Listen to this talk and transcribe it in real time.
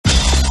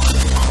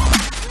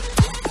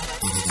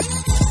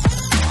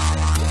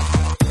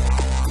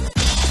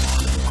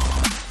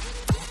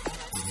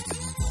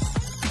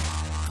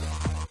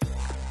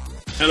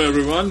Hello,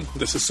 everyone.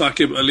 This is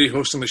Saqib Ali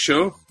hosting the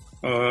show.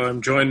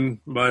 I'm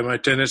joined by my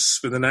tennis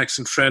with an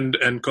accent friend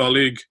and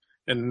colleague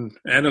and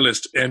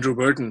analyst, Andrew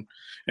Burton.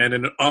 And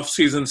in an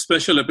off-season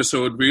special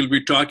episode, we'll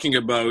be talking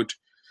about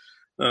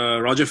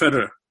Roger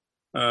Federer,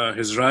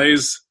 his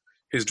rise,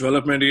 his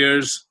development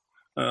years,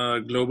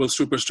 global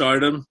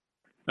superstardom,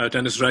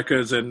 tennis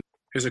records, and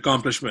his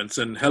accomplishments.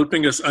 And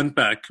helping us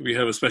unpack, we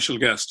have a special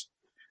guest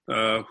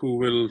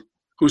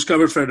who's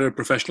covered Federer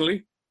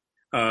professionally.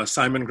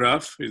 Simon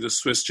Graf. He's a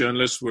Swiss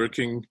journalist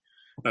working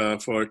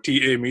for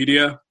TA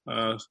Media,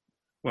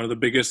 one of the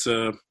biggest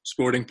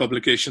sporting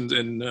publications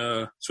in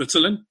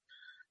Switzerland.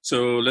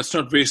 So let's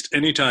not waste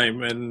any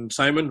time. And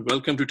Simon,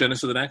 welcome to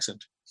Tennis with an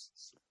Accent.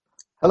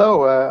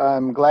 Hello,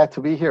 I'm glad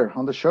to be here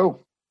on the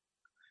show.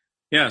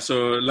 Yeah,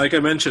 so like I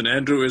mentioned,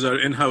 Andrew is our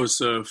in-house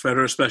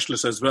Federer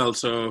specialist as well.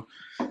 So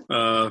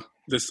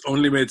this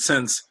only made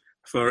sense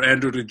for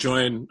Andrew to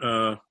join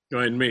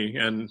me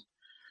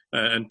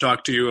and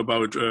talk to you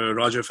about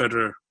Roger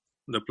Federer,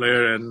 the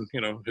player, and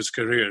his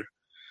career.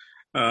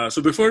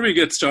 So before we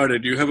get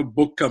started, you have a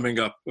book coming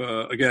up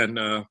again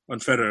on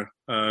Federer.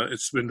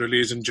 It's been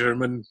released in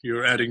German.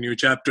 You're adding new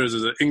chapters.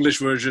 There's an English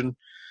version.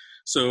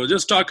 So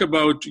just talk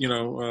about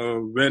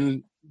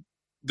when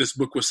this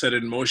book was set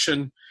in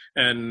motion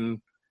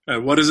and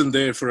what isn't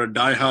there for a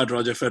diehard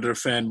Roger Federer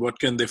fan. What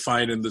can they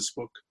find in this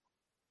book?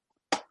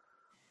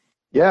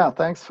 Yeah,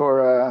 thanks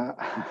for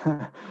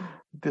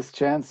this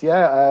chance.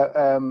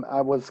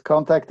 I was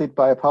contacted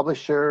by a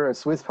publisher, a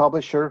Swiss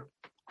publisher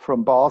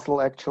from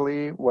Basel,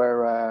 actually,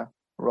 where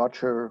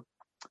Roger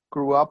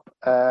grew up,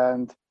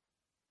 and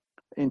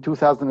in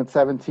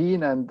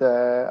 2017, and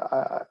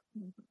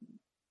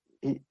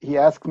he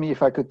asked me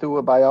if I could do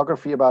a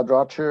biography about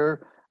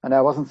Roger, and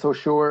I wasn't so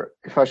sure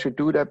if I should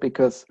do that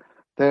because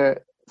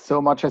there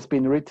so much has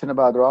been written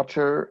about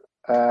Roger,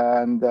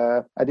 and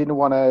I didn't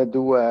want to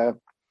do a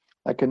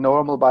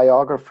normal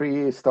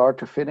biography, start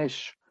to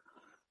finish.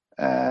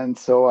 And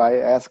so I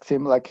asked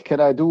him, can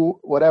I do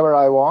whatever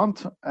I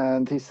want?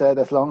 And he said,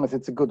 as long as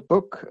it's a good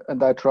book,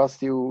 and I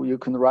trust you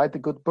can write a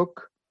good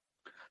book.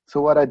 So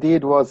what I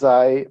did was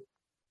I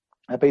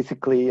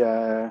basically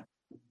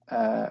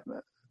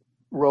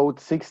wrote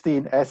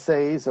 16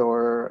 essays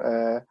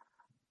or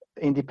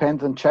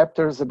independent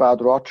chapters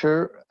about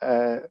Roger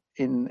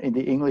in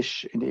the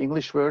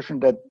English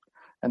version.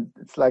 And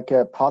it's like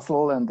a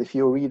puzzle. And if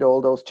you read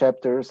all those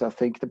chapters, I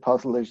think the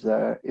puzzle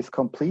is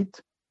complete.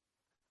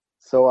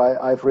 So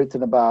I've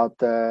written about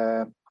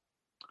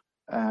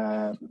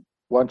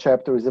one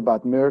chapter is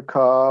about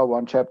Mirka,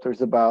 one chapter is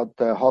about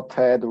the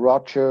hothead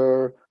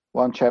Roger,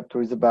 one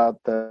chapter is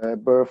about the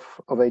birth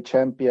of a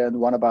champion,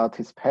 one about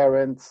his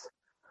parents,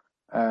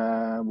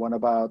 one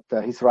about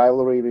his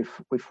rivalry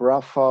with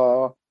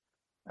Rafa,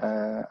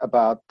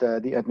 about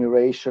the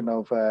admiration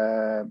of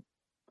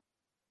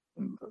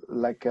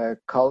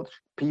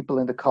people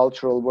in the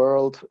cultural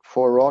world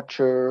for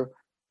Roger.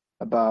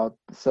 About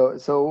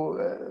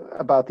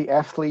the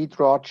athlete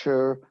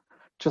Roger,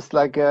 just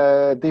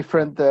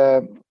different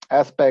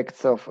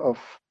aspects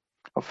of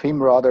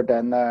him rather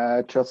than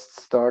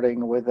just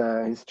starting with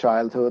his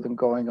childhood and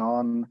going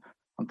on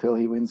until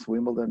he wins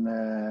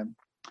Wimbledon,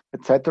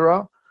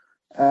 etc.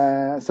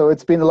 So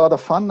it's been a lot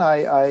of fun.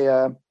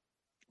 I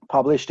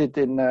published it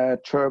in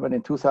German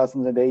in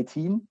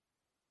 2018,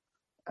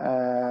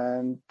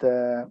 and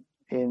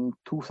in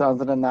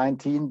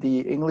 2019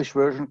 the English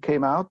version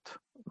came out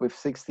with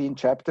 16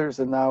 chapters,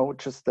 and now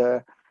just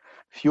a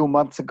few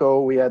months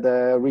ago we had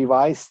a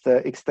revised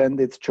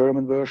extended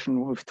German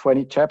version with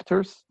 20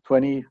 chapters.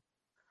 20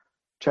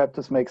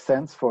 chapters makes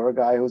sense for a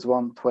guy who's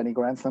won 20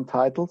 Grand Slam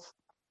titles.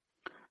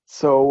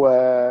 So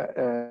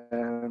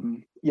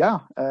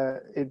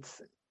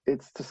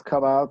it's just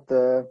come out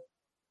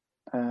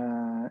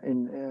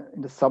in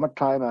the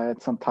summertime. I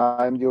had some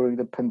time during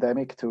the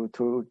pandemic to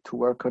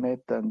work on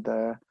it, and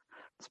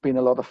it's been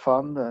a lot of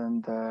fun,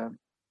 and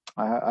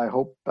I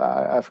hope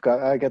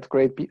I get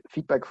great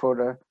feedback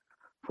for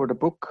the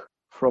book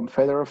from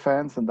Federer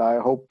fans, and I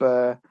hope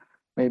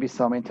maybe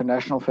some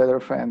international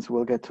Federer fans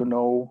will get to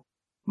know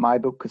my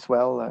book as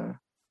well.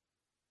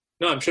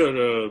 No, I'm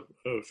sure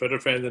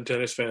Federer fans and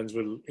tennis fans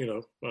will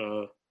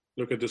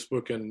look at this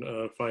book and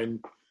find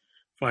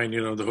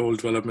the whole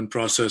development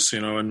process,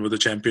 and what the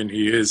champion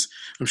he is.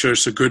 I'm sure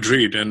it's a good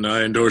read, and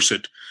I endorse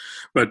it.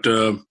 But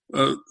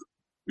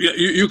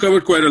you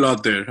covered quite a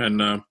lot there,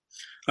 and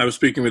I was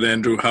speaking with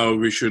Andrew how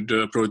we should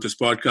approach this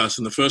podcast,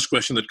 and the first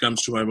question that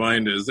comes to my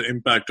mind is the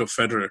impact of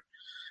Federer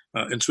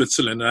in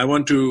Switzerland. And I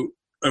want you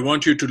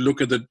to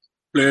look at the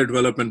player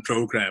development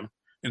program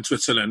in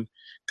Switzerland,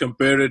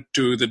 compare it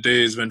to the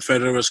days when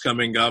Federer was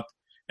coming up,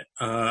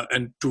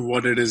 and to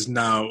what it is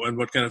now, and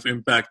what kind of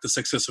impact the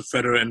success of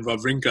Federer and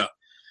Wawrinka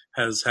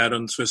has had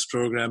on the Swiss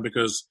program.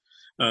 Because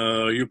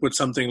you put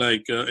something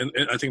like,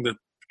 I think the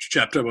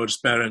chapter about his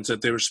parents,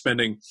 that they were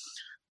spending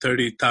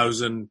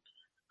 30,000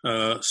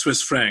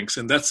 Swiss francs,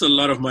 and that's a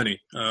lot of money,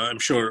 I'm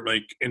sure,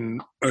 in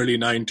early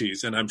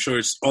 90s, and I'm sure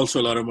it's also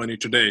a lot of money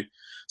today.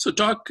 So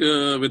talk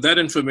with that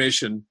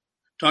information,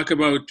 talk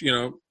about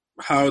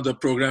how the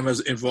program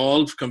has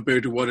evolved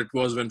compared to what it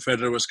was when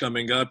Federer was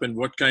coming up, and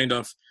what kind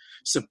of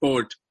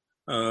support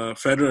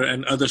Federer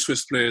and other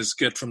Swiss players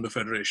get from the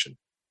federation?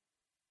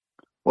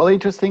 Well,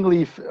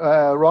 interestingly,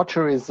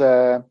 Roger is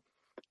a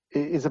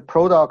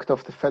product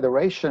of the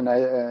federation.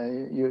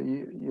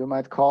 You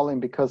might call him,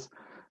 because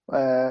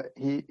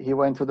he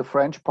went to the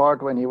French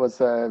part when he was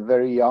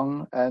very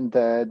young, and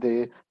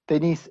the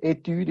tennis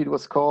études it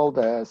was called.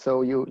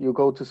 So you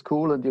go to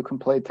school and you can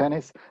play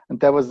tennis, and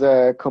that was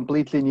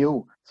completely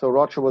new. So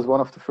Roger was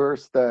one of the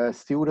first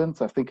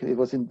students. I think it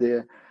was in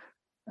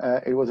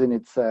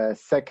its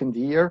second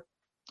year,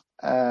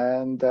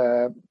 and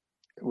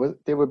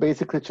they were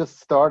basically just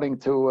starting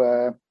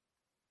to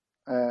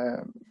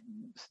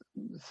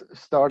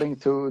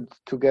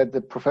get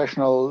the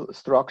professional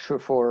structure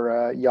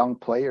for young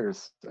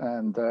players,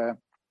 and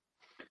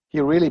he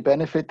really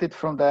benefited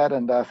from that,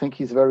 and I think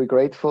he's very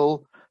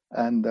grateful,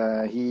 and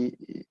he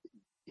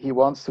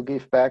wants to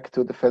give back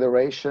to the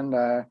federation.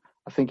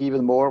 I think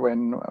even more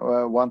when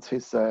once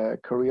his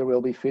career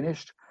will be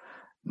finished.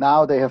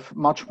 Now they have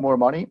much more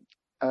money.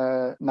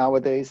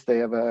 Nowadays they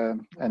have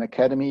an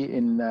academy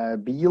in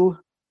Biel,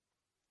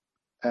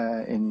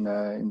 in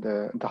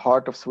the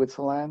heart of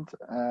Switzerland,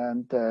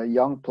 and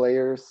young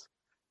players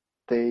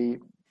they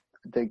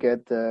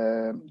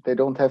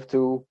don't have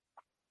to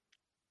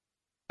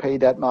pay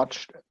that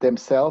much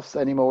themselves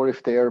anymore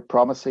if they are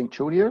promising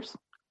juniors,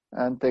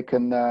 and they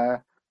can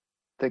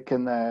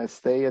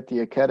stay at the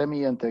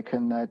academy, and they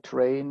can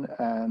train,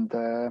 and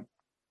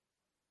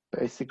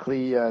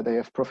basically they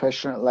have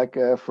professional, like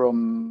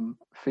from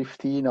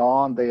 15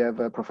 on they have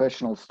a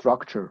professional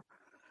structure.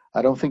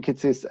 I don't think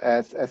it's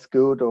as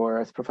good or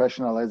as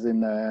professional as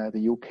in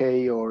the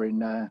UK or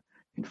in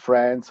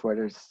France, where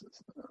there's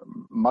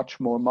much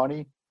more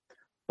money.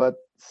 But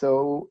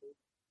so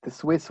the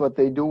Swiss, what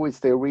they do is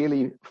they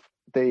really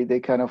do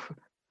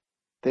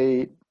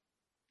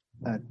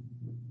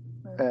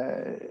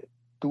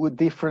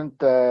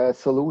different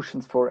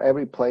solutions for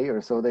every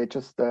player. So they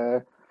just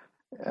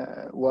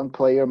one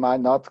player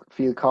might not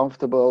feel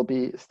comfortable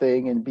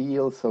staying in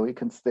Biel, so he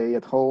can stay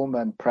at home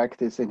and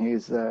practice in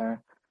his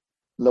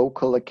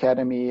local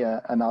academy.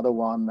 Another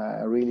one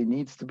really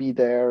needs to be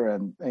there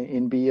and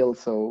in Biel,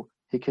 so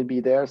he can be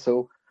there.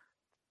 So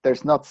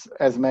there's not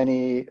as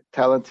many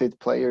talented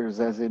players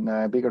as in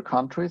bigger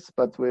countries,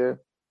 but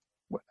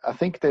I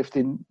think they've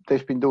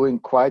been doing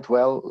quite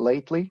well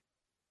lately,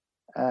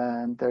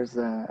 and there's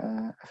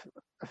a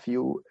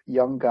few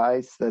young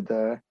guys that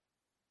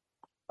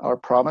are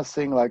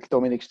promising, like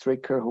Dominic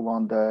Stricker, who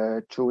won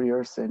the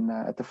juniors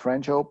at the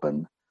French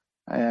Open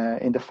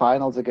in the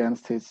finals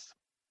against his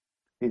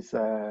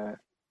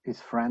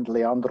friend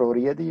Leandro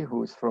Riedi,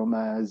 who is from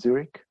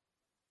Zurich.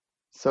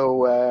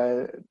 So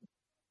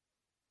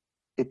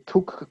it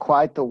took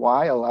quite a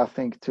while, I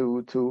think,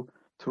 to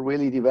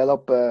really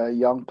develop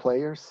young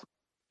players,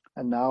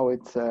 and now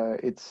it's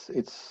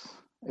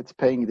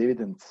paying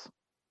dividends.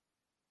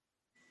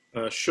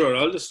 Sure,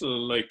 I'll just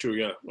like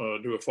to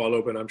do a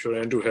follow-up, and I'm sure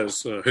Andrew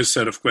has his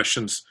set of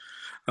questions.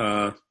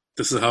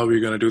 This is how we're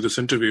going to do this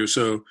interview.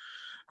 So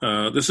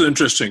this is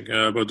interesting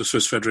about the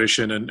Swiss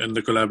Federation and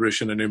the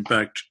collaboration and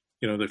impact.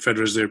 The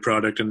Federer is their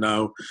product, and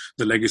now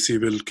the legacy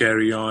will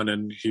carry on,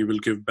 and he will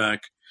give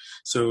back.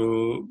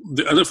 So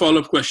the other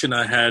follow-up question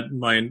I had in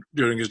mind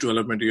during his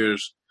development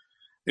years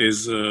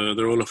is the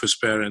role of his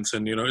parents,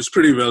 and it's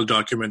pretty well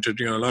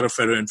documented. A lot of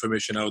Federer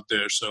information out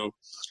there. So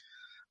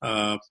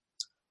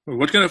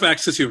what kind of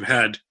access you've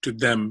had to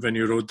them when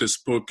you wrote this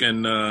book,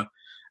 and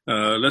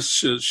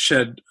let's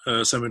shed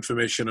some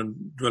information on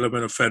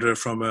development of Federer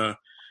from a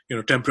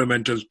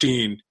temperamental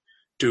teen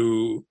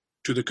to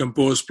the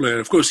composed player.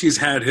 Of course, he's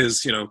had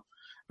his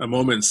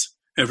moments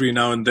every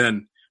now and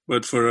then,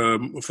 but for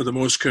the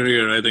most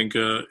career, I think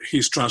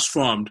he's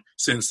transformed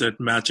since that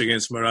match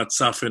against Marat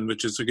Safin,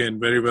 which is again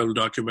very well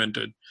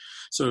documented.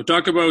 So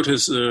talk about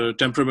his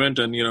temperament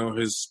and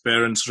his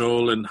parents'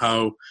 role and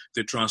how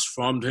they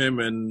transformed him,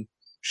 and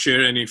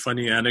share any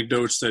funny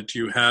anecdotes that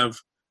you have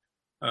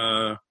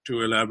to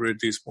elaborate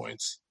these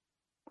points.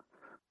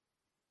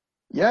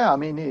 Yeah, I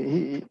mean,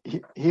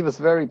 he was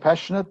very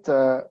passionate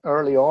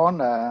early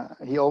on.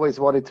 He always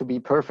wanted to be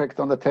perfect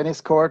on the tennis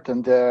court,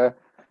 and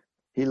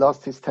he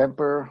lost his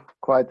temper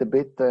quite a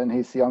bit in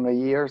his younger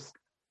years.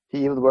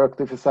 He even worked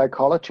with a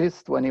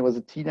psychologist when he was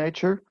a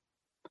teenager,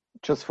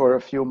 just for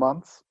a few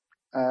months,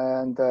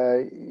 and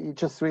he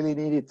just really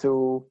needed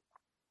to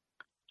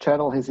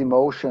channel his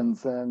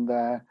emotions. And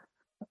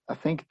I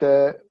think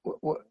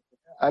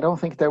I don't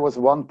think there was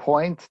one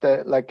point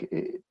that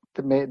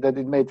that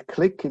it made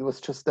click. It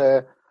was just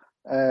a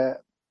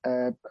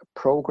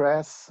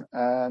progress,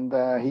 and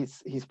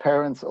his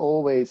parents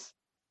always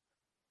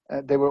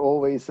they were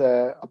always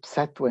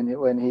upset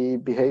when he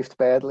behaved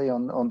badly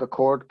on the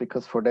court,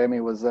 because for them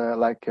it was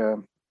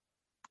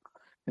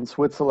in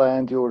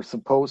Switzerland you were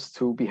supposed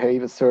to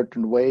behave a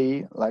certain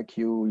way, like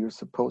you're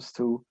supposed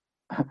to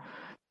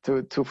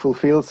to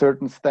fulfill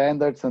certain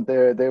standards, and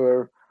they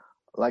were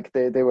like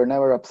they were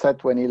never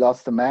upset when he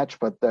lost the match,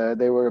 but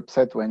they were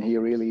upset when he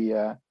really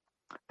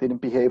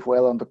didn't behave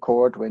well on the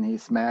court when he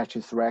smashed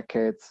his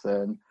rackets,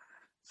 and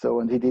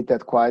he did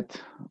that quite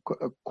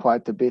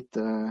a bit.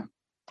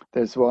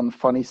 There's one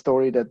funny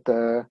story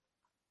that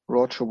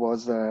Roger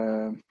was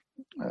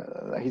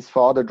his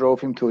father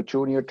drove him to a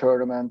junior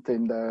tournament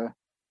in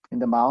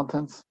the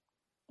mountains,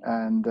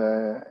 and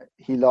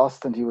he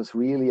lost, and he was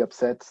really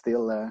upset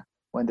still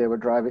when they were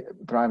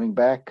driving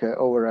back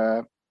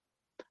over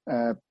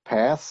a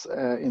pass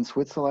in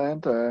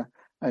Switzerland,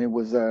 and it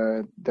was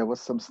there was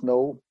some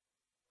snow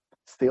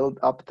still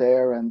up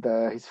there, and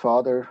his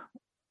father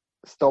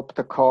stopped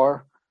the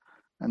car,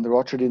 and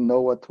Roger didn't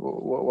know what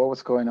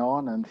was going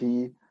on, and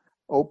he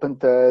opened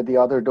the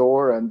other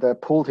door and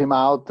pulled him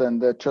out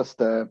and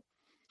just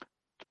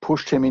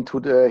pushed him into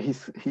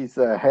his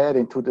head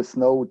into the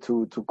snow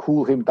to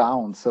cool him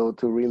down, so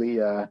to really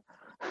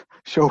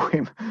show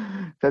him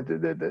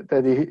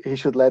that he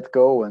should let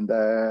go. And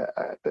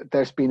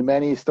there's been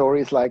many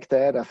stories like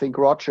that. I think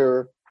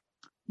Roger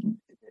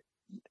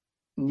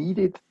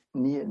needed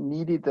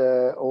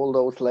all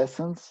those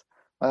lessons,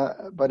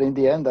 but in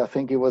the end, I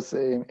think it was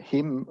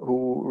him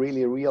who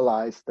really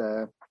realized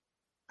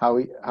how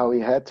he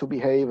had to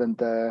behave, and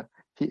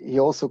he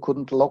also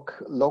couldn't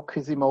lock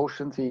his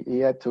emotions. He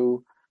had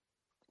to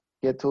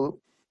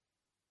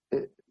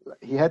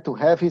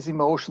have his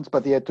emotions,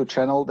 but he had to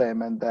channel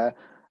them. And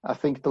I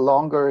think the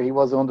longer he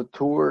was on the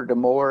tour, the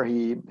more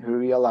he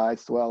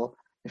realized, well,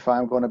 if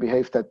I'm going to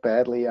behave that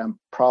badly, I'm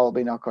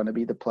probably not going to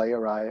be the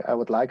player I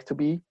would like to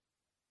be.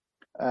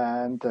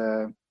 And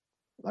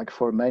like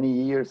for many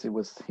years, he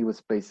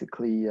was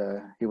basically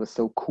he was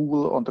so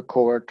cool on the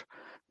court,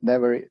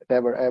 never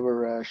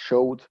ever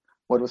showed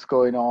what was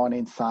going on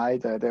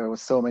inside. There were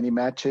so many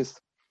matches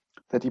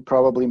that he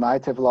probably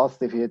might have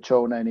lost if he had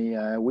shown any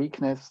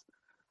weakness,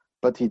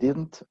 but he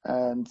didn't,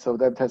 and so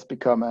that has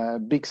become a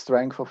big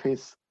strength of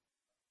his.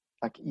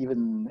 Like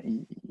even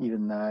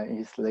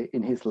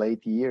in his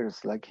late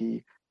years, like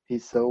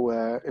he's so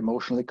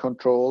emotionally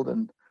controlled,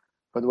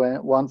 but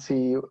once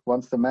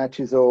the match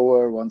is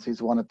over, once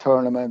he's won a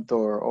tournament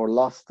or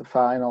lost the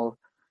final,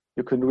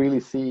 you can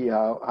really see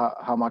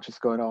how much is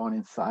going on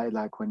inside.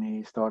 Like when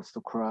he starts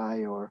to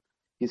cry, or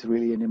he's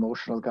really an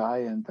emotional guy,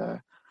 and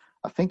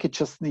I think he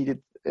just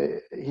needed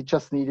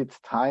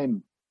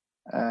time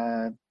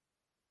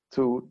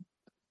to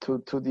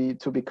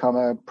become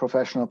a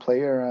professional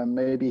player, and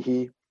maybe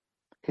he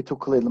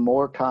took a little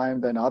more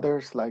time than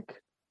others,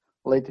 like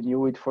Leighton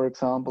Hewitt, for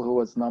example, who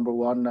was number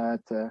one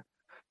at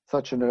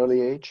such an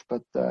early age,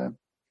 but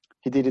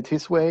he did it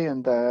his way,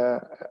 and I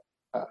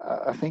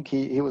think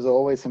he was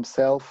always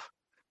himself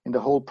in the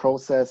whole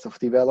process of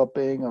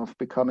developing, of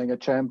becoming a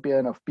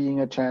champion, of being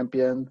a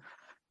champion,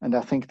 and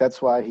I think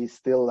that's why he's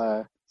still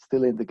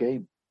in the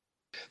game.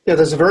 Yeah,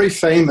 there's a very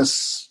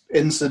famous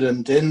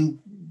incident in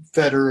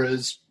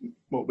Federer's,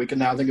 what we can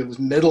now think of as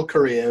middle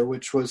career,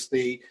 which was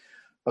the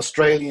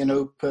Australian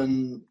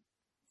Open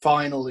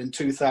final in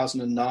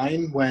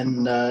 2009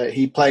 when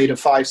he played a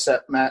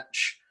 5-set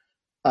match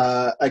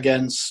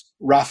against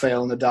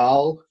Rafael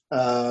Nadal,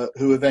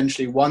 who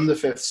eventually won the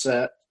 5th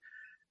set.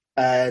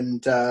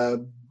 And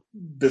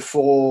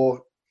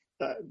before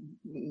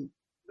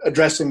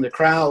addressing the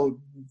crowd,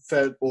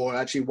 or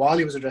actually while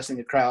he was addressing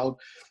the crowd,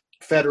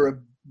 Federer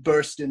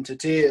burst into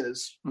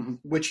tears,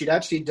 which he'd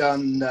actually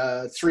done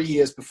 3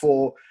 years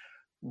before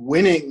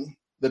winning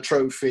the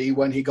trophy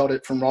when he got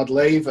it from Rod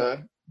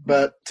Laver.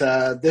 But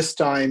this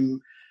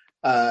time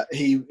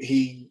he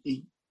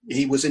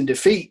was in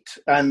defeat,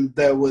 and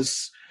there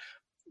was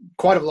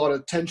quite a lot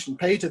of attention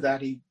paid to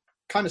that. He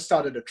kind of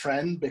started a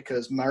trend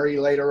because Murray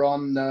later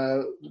on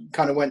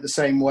kind of went the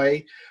same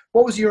way.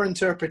 What was your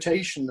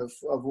interpretation of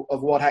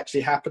what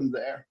actually happened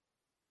there?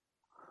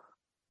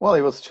 Well,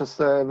 he was just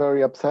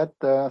very upset.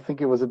 I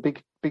think it was a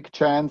big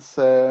chance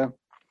that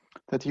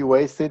he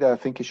wasted. I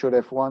think he should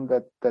have won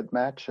that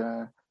match.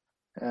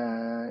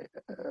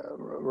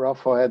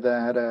 Rafa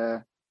had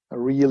a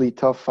really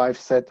tough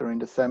 5-setter in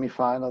the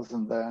semifinals,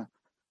 and I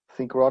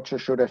think Roger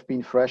should have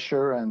been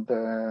fresher,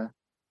 and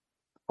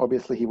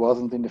obviously he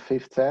wasn't in the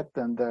 5th set,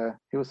 and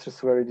he was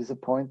just very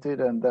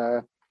disappointed, and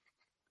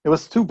it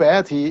was too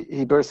bad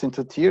he burst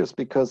into tears,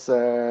 because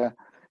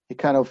he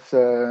kind of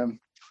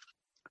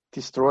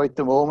destroyed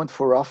the moment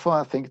for Rafa.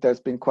 I think there's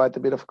been quite a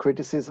bit of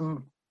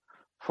criticism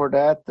for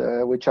that,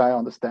 which I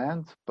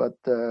understand, but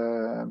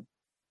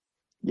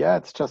yeah,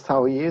 it's just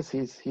how he is.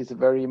 He's a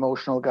very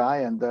emotional guy,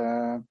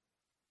 and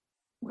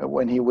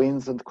when he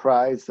wins and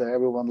cries,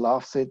 everyone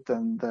laughs it.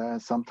 And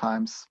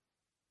sometimes,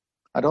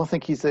 I don't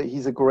think he's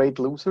a great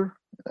loser.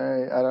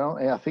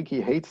 I think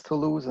he hates to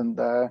lose, and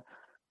I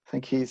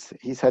think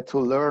he's had to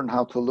learn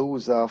how to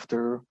lose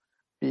after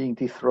being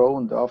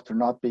dethroned, after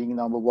not being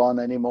number one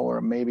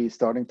anymore. Maybe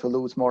starting to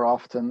lose more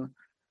often.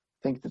 I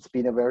think that's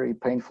been a very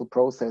painful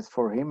process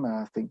for him.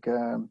 I think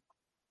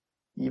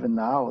even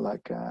now,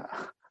 like.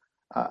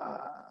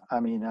 I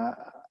mean,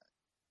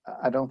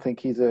 I don't think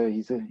he's a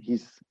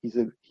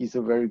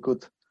very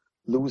good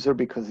loser,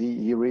 because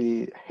he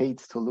really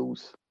hates to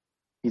lose.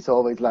 He's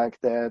always like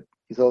that.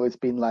 He's always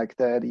been like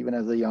that, even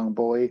as a young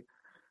boy.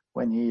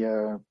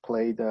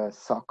 played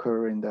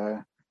soccer in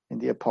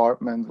the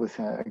apartment with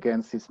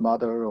against his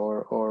mother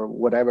or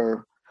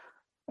whatever,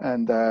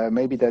 and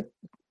maybe that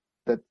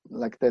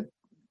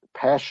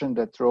passion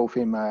that drove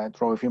him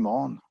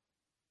on.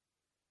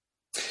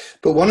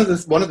 But one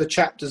of the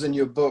chapters in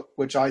your book,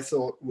 which I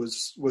thought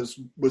was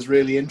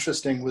really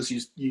interesting, was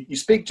you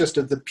speak just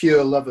of the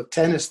pure love of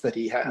tennis that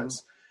he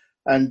has,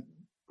 and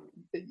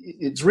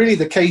it's really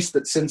the case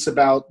that since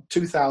about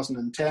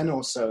 2010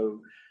 or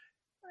so,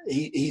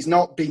 he's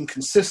not been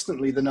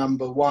consistently the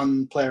number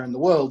one player in the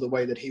world the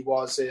way that he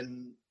was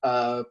in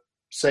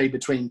say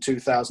between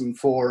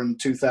 2004 and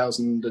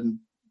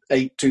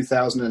 2008,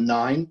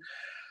 2009.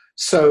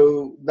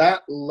 So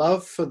that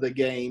love for the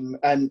game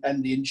and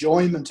the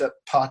enjoyment at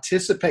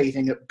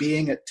participating, at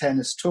being at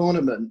tennis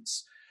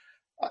tournaments,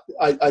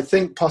 I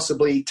think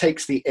possibly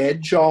takes the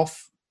edge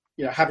off,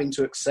 having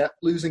to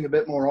accept losing a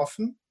bit more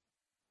often.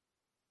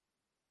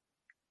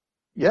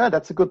 Yeah,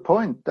 that's a good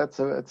point. It's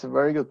a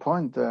very good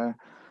point.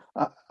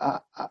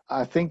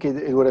 I think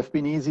it would have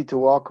been easy to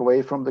walk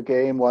away from the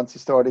game once he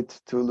started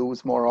to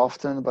lose more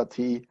often, but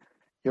he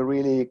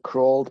really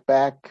crawled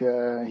back.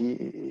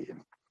 He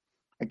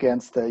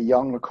against a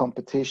younger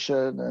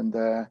competition, and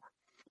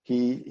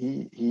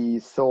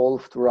he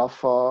solved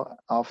Rafa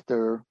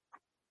after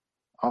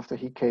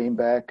he came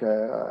back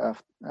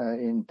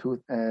in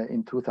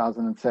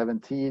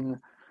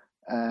 2017,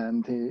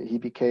 and he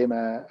became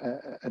a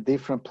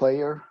different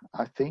player,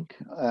 I think.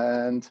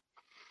 And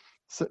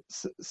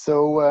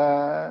so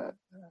I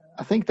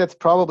think that's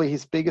probably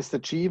his biggest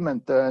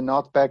achievement,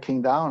 not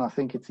backing down. I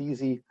think it's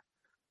easy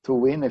to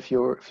win if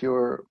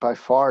you're by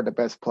far the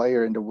best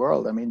player in the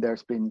world. I mean,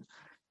 there's been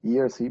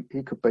years he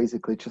could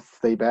basically just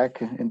stay back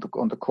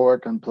on the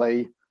court and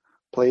play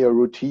a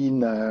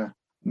routine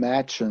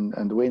match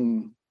and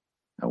win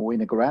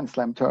a Grand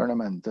Slam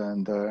tournament.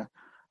 And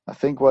I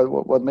think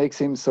what makes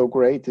him so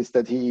great is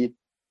that he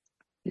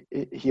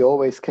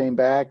always came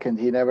back and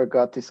he never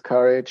got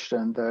discouraged,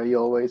 and he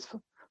always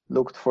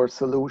looked for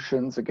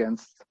solutions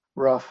against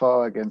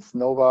Rafa, against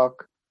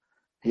Novak.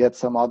 He had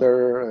some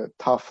other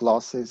tough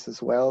losses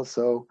as well.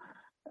 So,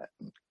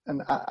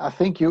 and I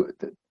think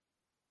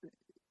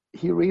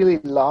he really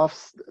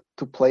loves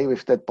to play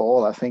with that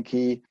ball. I think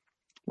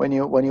when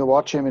you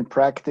watch him in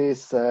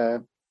practice,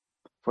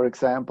 for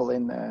example,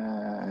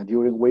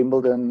 during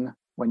Wimbledon,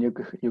 when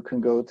you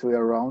can go to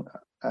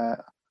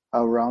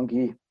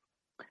Arangi,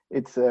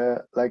 it's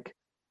like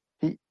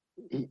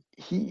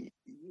he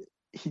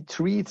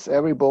treats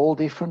every ball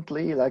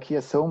differently. Like, he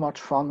has so much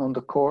fun on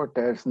the court.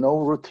 There's no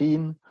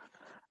routine,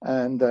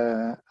 and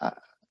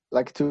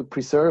like to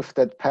preserve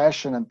that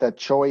passion and that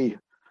joy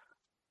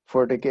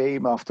for the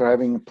game after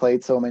having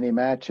played so many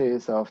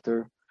matches,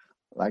 after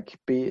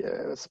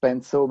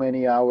spent so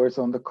many hours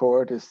on the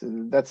court,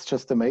 that's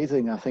just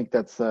amazing. I think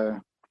that's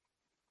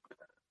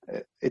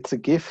it's a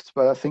gift,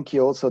 but I think he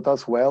also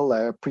does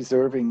well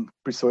preserving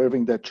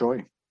that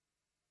joy.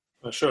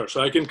 Sure.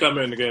 So I can come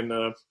in again.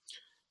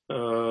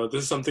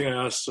 This is something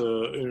I asked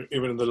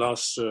even in the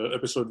last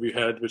episode we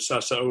had with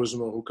Sasa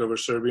Ozmo, who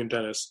covers Serbian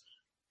tennis.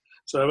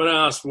 So I want to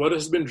ask, what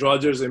has been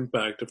Roger's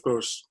impact? Of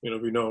course,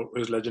 we know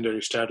his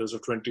legendary status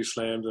of 20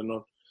 slams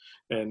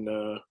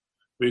and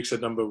weeks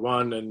at number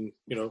one, and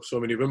so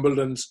many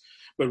Wimbledons.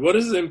 But what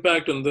is his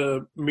impact on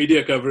the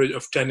media coverage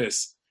of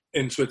tennis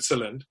in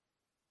Switzerland?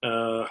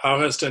 How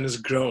has tennis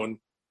grown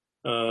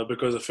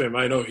because of him?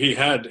 I know he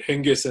had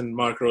Hingis and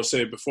Marc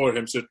Rosset before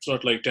him, so it's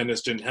not like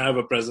tennis didn't have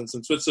a presence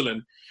in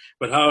Switzerland.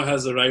 But how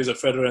has the rise of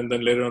Federer and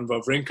then later on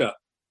Wawrinka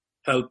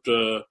helped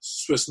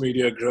Swiss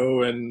media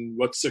grow, and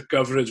what's the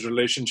coverage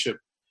relationship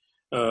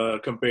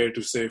compared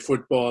to, say,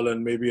 football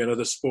and maybe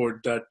another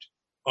sport that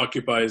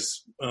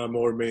occupies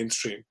more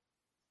mainstream?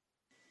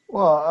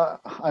 Well,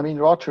 I mean,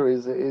 Roger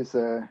is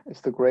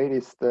the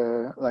greatest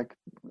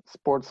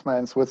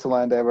sportsman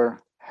Switzerland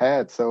ever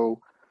had. So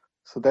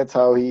that's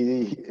how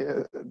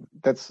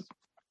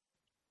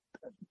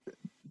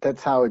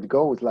that's how it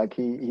goes. Like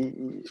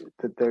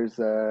that there's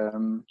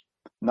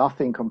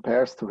nothing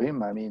compares to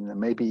him. I mean,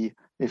 maybe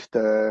if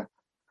the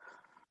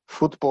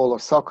football or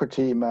soccer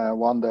team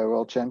won the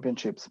world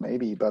championships,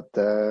 maybe, but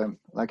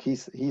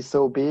he's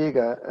so big,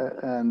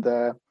 and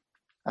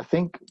I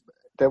think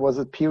there was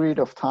a period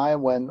of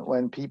time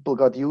when people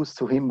got used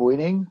to him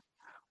winning,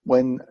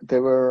 when they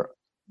were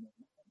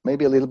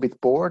maybe a little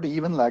bit bored,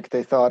 even, like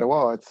they thought,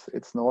 oh,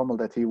 it's normal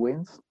that he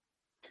wins.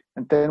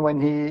 And then when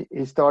he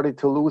started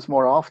to lose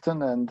more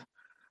often, and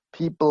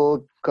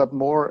people got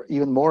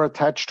even more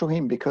attached to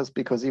him because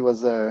he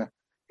was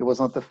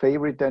not the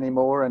favorite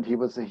anymore, and he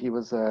was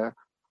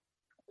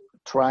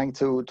trying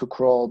to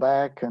crawl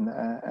back,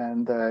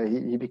 and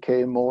he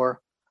became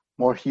more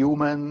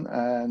human,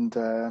 and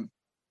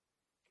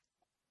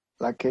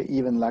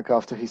even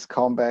after his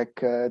comeback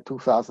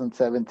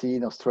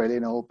 2017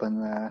 Australian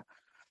Open,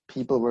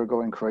 people were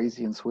going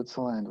crazy in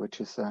Switzerland,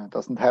 which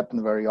doesn't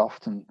happen very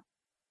often.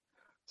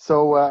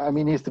 So I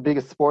mean, he's the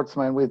biggest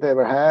sportsman we've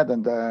ever had,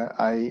 and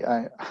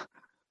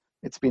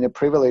it's been a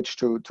privilege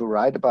to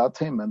write about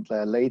him. And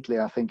lately,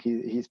 I think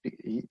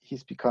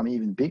he's become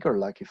even bigger.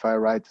 Like if I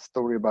write a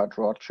story about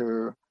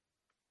Roger,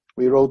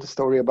 we wrote a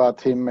story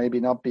about him maybe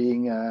not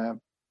being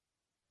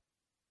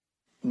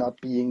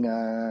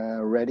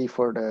ready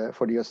for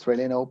the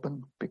Australian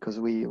Open, because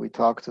we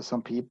talked to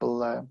some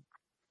people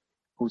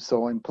who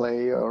saw him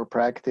play or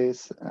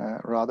practice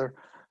rather,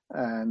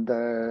 and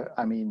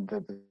I mean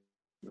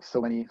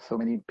so many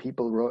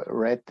people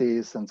read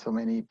this, and so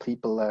many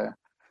people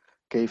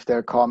gave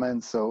their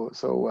comments.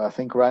 So I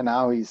think right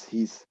now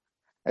he's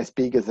as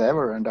big as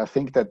ever, and I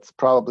think that's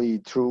probably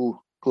true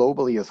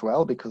globally as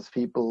well, because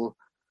people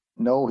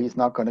know he's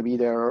not going to be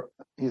there.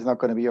 He's not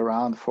going to be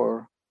around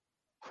for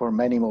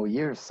many more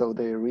years. So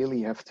they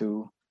really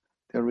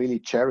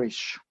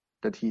cherish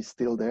that he's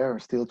still there,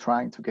 still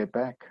trying to get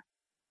back.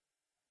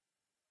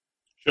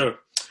 Sure.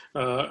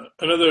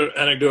 Another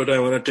anecdote I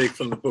want to take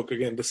from the book,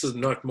 again, this is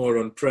not more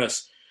on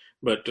press,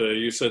 but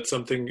you said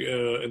something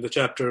in the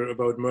chapter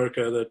about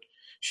Mirka, that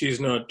she's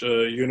not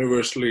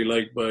universally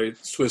liked by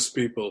Swiss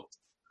people.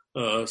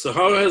 So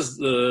how has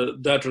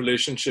that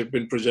relationship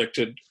been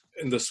projected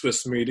in the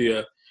Swiss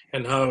media,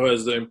 and how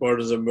has the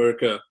importance of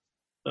Mirka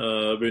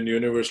been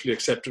universally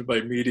accepted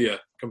by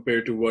media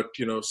compared to what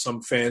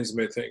some fans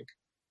may think?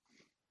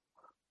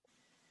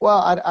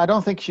 Well, I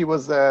don't think she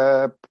was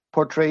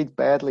portrayed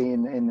badly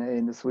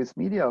in the Swiss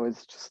media.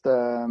 It's just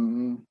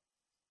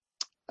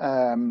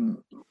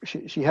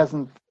she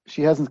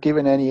hasn't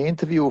given any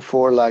interview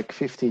for like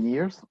 15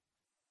 years,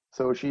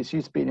 so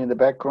she's been in the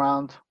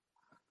background.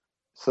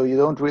 So you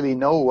don't really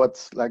know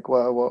what's like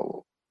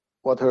what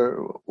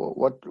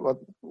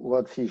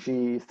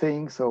she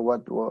thinks, or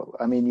what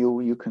I mean.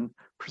 You can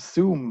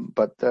presume,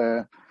 but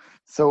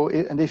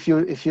and if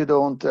you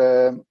don't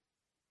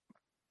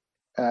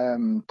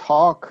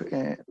talk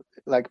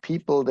like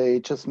people, they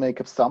just make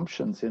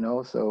assumptions,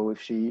 So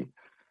if she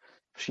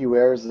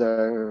wears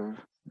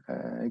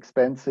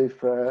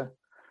expensive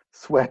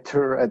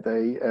sweater at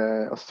the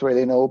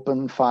Australian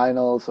Open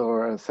finals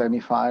or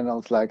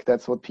semi-finals, like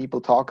that's what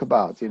people talk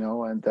about,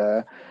 And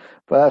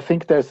but I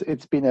think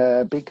it's been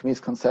a big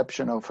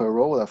misconception of her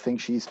role. I think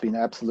she's been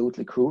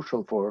absolutely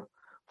crucial for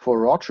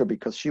Roger,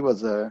 because she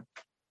was a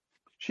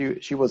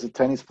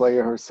tennis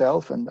player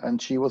herself,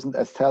 and she wasn't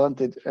as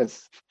talented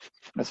as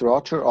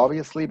Roger,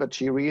 obviously, but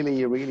she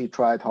really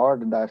tried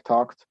hard. And I've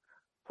talked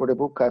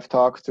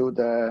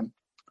to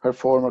her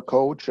former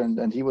coach,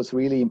 and he was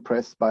really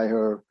impressed by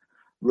her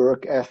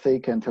work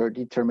ethic and her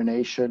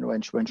determination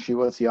when she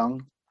was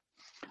young.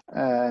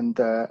 And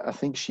I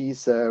think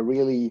she's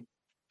really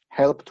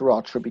helped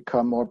Roger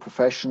become more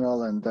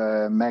professional and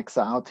max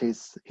out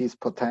his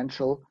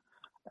potential.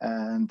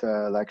 And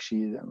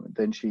she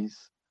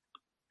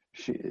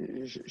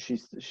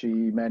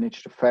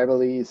managed the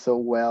family so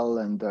well,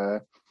 and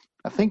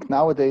I think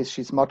nowadays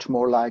she's much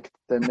more liked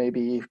than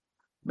maybe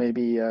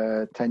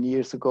 10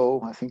 years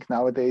ago. I think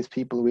nowadays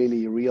people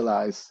really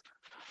realize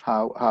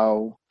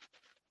how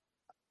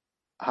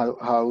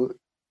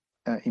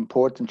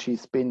important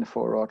she's been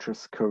for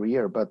Roger's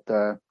career. But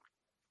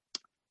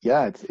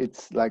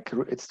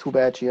it's too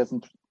bad she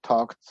hasn't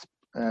talked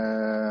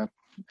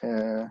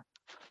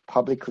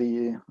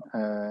publicly in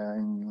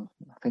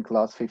I think the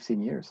last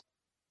 15 years.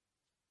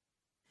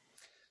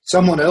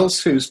 Someone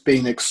else who's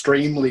been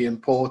extremely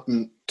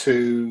important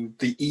to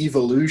the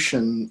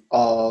evolution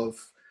of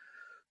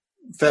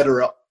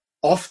Federer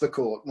off the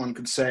court, one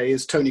could say,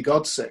 is Tony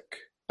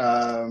Godsick.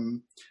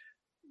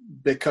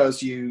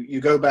 Because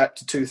you go back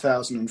to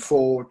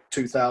 2004,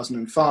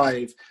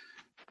 2005,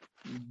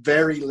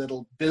 very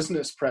little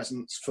business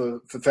presence for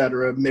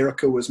Federer.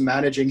 Mirka was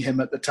managing him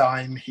at the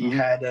time. He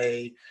had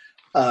an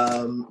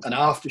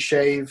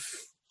aftershave,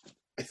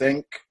 I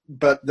think.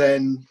 But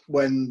then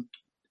when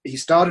he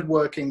started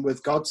working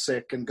with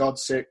Godsick, and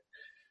Godsick,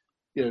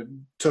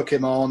 took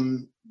him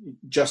on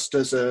just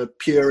as a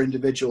pure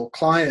individual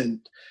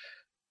client,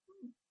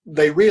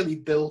 they really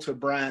built a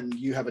brand.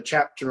 You have a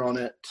chapter on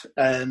it,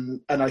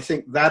 and I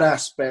think that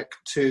aspect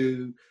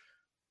to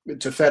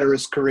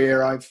Federer's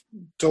career, I've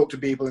talked to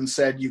people and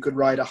said you could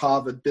write a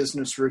Harvard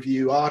Business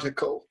Review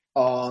article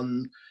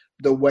on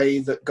the way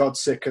that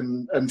Godsick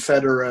and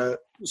Federer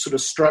sort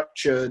of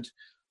structured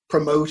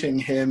promoting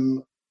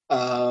him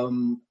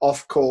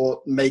off court,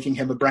 making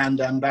him a brand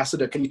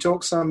ambassador. Can you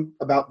talk some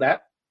about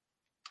that?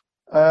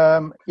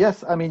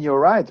 Yes, I mean, you're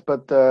right,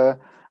 but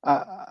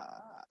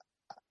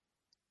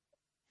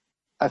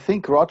I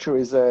think Roger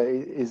is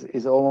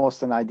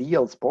almost an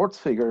ideal sports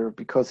figure,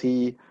 because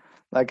he,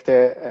 like,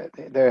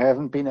 there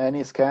haven't been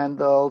any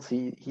scandals.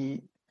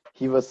 He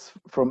was,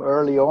 from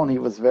early on, he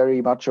was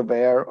very much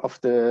aware of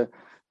the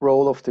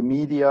role of the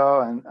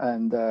media,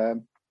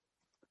 and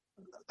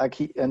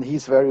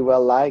he's very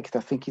well liked. I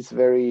think he's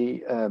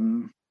very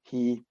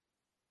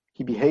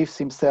he behaves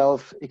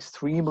himself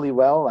extremely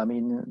well. I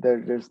mean,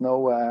 there's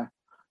no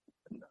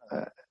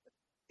I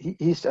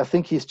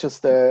think he's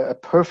just a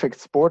perfect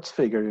sports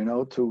figure,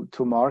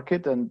 to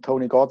market. And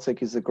Tony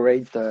Godsick is a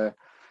great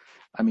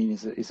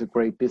he's a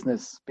great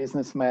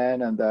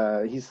businessman,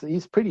 and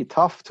he's pretty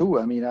tough too.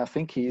 I mean, I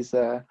think he's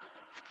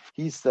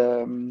he's he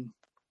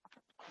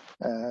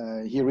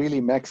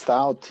really maxed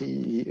out.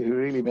 He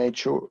really made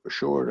sure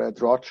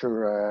that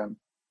Roger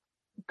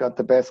got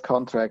the best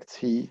contracts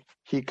he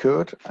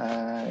could,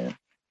 and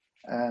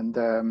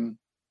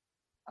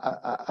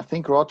I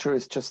think Roger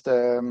is just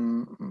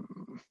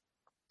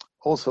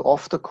also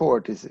off the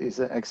court is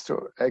an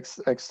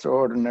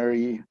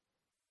extraordinary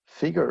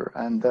figure,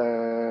 and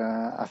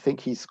I think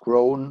he's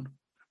grown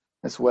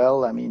as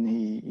well. I mean,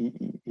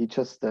 he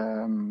just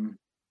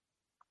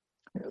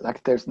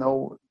like there's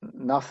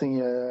nothing,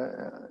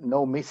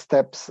 no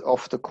missteps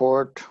off the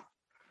court,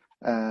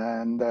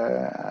 and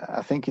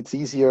I think it's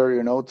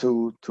easier,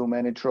 to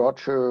manage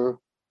Roger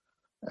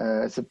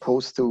as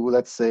opposed to,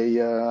 let's say,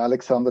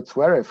 Alexander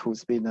Zverev,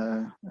 who's been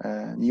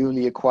a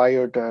newly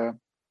acquired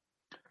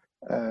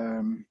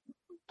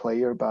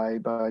player by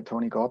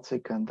Tony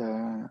Godsick and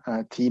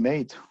a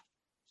teammate.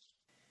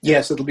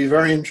 Yes, it'll be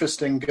very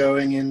interesting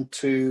going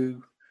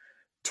into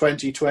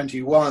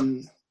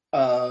 2021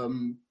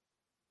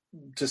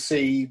 to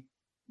see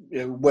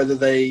whether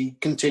they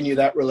continue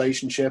that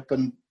relationship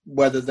and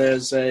whether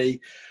there's any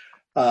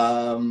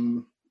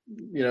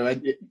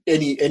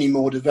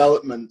more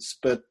developments.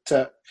 But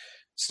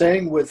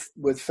staying with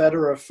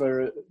Federer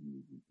for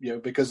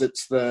because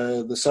it's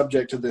the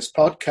subject of this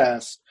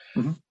podcast.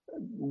 Mm-hmm.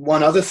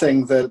 One other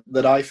thing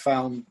that I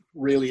found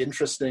really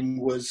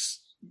interesting was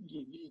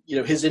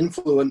his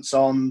influence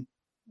on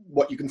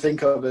what you can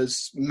think of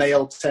as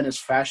male tennis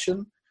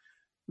fashion.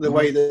 The Mm-hmm.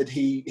 way that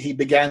he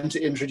began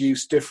to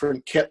introduce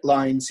different kit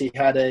lines. He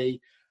had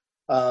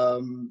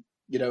when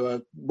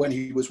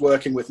he was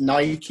working with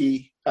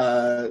Nike,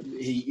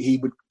 he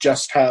would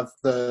just have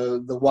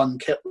the one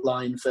kit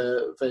line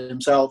for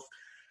himself.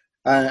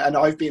 And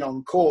I've been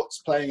on courts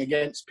playing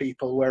against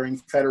people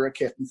wearing Federer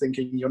kit and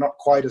thinking you're not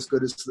quite as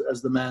good as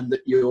the man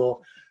that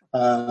you're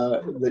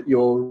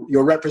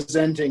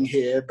representing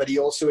here. But he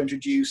also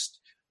introduced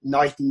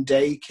night and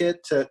day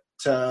kit at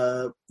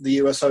the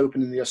US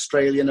Open and the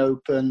Australian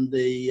Open,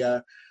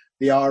 the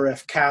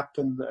RF cap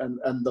and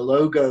the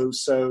logo.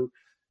 So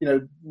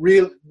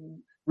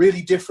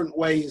really different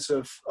ways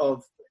of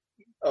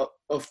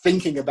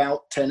thinking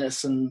about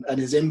tennis and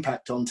his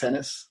impact on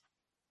tennis.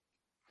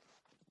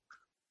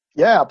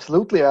 Yeah,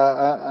 absolutely.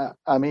 I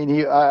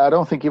mean, I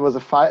don't think he was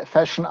a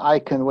fashion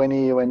icon when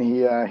he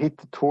hit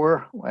the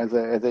tour as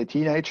a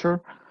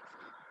teenager.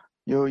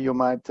 You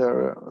might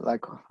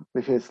like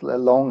with his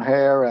long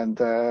hair and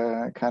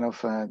kind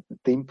of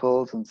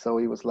dimples, and so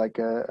he was like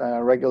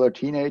a regular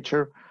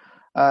teenager.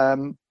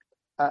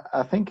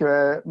 I think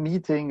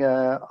meeting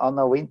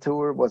Anna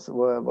Wintour was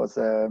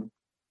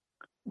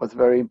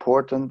very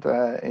important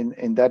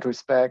in that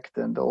respect,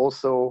 and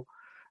also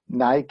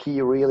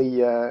Nike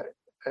really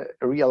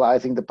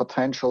realizing the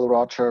potential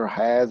Roger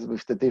has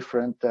with the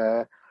different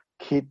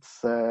kits,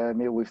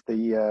 with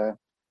the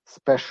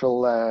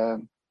special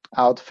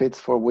outfits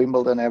for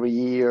Wimbledon every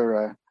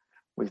year,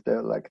 with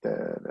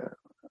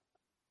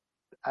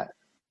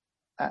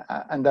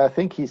and I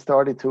think he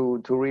started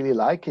to really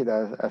like it.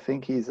 I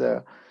think he's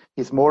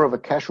more of a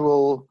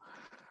casual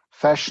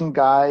fashion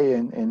guy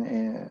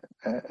in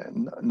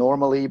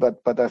normally,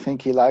 but I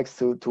think he likes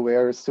to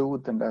wear a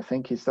suit, and I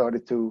think he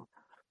started to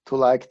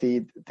like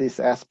this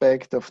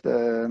aspect of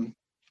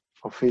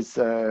his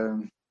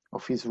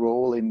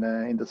role in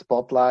the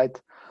spotlight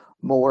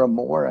more and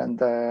more, and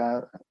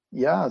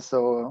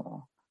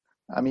so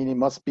I mean, it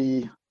must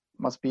be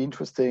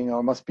interesting,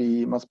 or must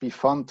be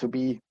fun to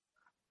be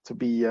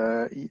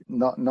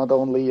not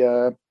only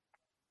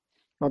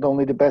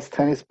the best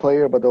tennis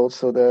player, but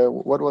also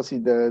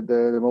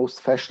the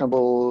most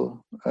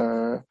fashionable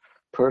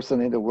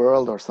person in the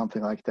world, or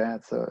something like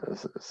that.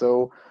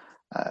 So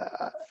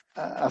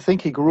I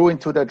think he grew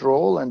into that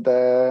role, and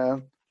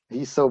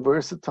he's so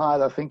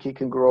versatile. I think he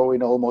can grow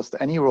in almost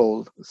any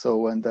role.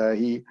 So, and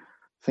I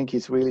think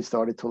he's really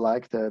started to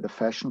like the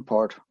fashion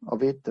part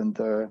of it, and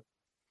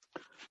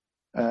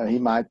he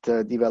might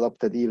develop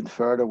that even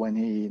further when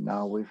he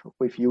now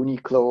with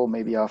Uniqlo,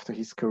 maybe after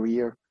his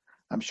career.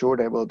 I'm sure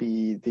there will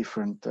be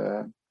different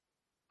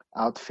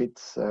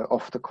outfits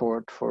off the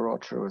court for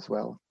Roger as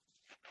well.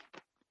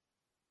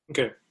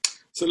 Okay,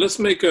 so let's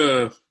make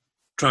a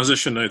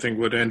transition. I think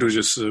what Andrew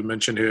just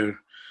mentioned here,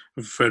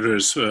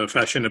 Federer's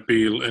fashion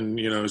appeal and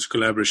his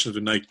collaborations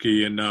with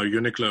Nike and now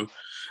Uniqlo.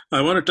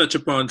 I want to touch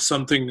upon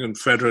something in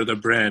Federer, the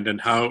brand,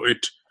 and how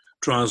it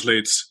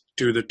translates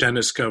to the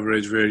tennis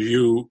coverage where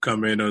you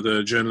come in, or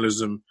the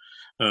journalism,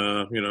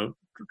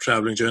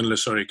 traveling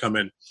journalists, come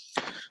in.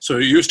 So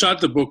you start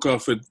the book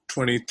off with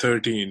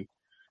 2013,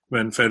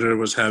 when Federer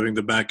was having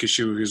the back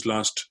issue. He's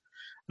lost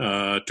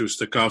to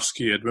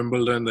Stakowski at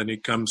Wimbledon. Then he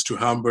comes to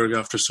Hamburg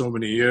after so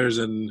many years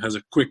and has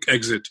a quick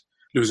exit,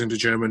 losing to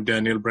German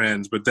Daniel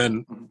Brands. But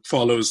then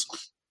follows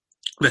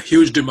the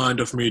huge demand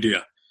of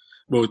media,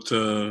 both,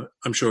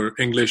 I'm sure,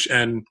 English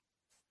and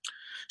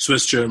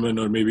Swiss German,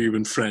 or maybe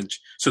even French.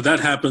 So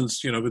that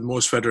happens, with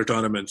most Federer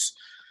tournaments.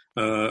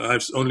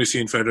 I've only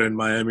seen Federer in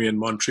Miami and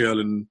Montreal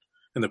in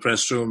the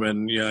press room,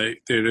 and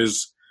there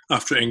is,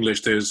 after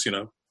English, there's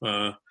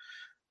the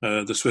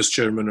Swiss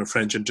German or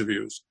French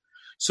interviews.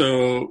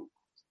 So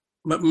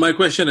my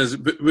question is,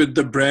 with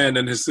the brand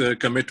and his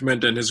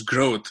commitment and his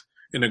growth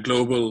in a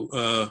global,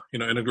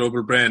 in a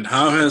global brand,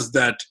 how has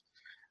that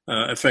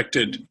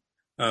affected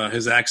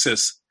his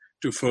access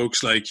to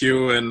folks like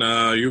you? And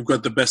you've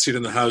got the best seat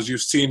in the house.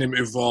 You've seen him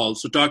evolve.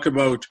 So talk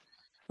about,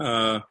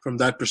 from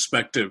that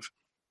perspective,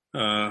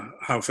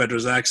 how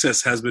Federer's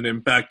access has been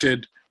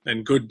impacted,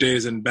 and good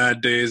days and bad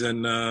days,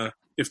 and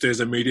if there's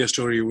a media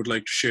story you would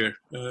like to share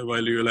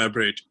while you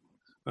elaborate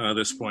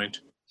this point.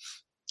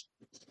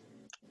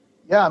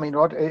 Yeah, I mean,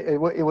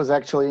 it was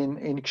actually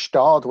in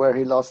Gstaad where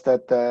he lost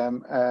that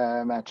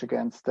match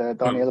against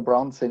Daniel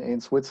Brands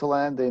in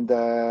Switzerland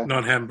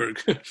not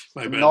Hamburg.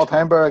 My bad. Not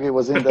Hamburg. It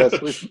was in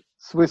the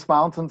Swiss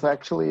mountains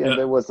actually, and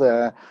it was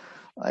a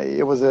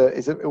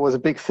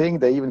big thing.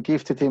 They even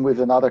gifted him with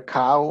another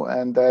cow,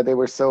 and they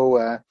were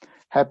so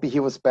happy he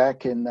was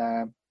back in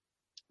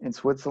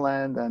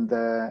Switzerland. And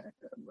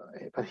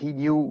but he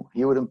knew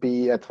he wouldn't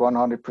be at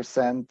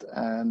 100%.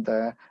 And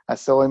I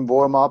saw him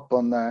warm up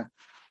on the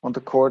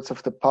courts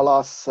of the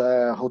Palace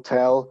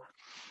Hotel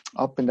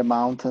up in the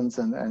mountains,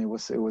 and it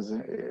was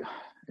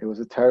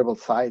a terrible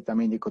sight. I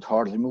mean, he could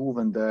hardly move,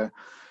 and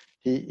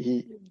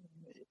he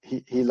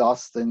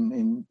lost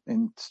in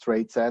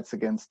straight sets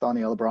against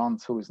Daniel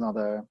Brands, who is not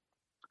a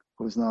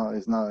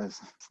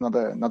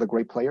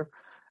great player.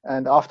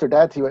 And after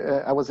that,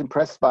 I was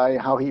impressed by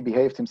how he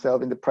behaved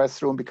himself in the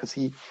press room, because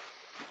he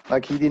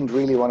didn't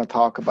really want to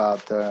talk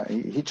about.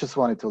 He just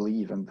wanted to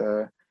leave, and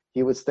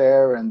he was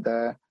there, and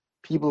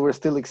people were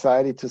still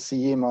excited to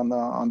see him on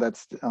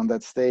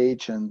that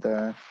stage, and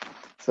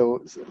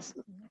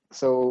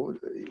so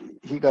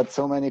he got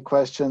so many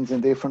questions in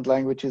different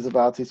languages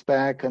about his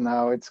back and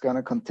how it's going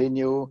to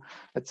continue,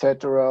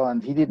 etc.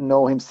 And he didn't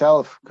know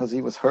himself because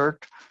he was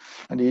hurt,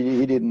 and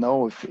he didn't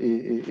know if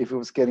it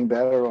was getting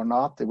better or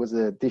not. It was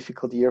a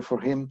difficult year for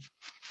him,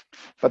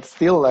 but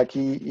still, like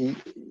he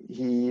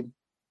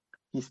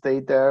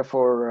stayed there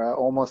for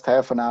almost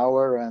half an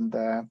hour and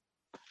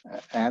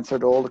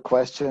answered all the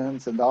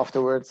questions. And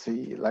afterwards,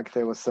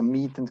 there was some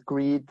meet and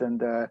greet,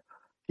 and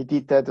he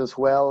did that as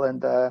well.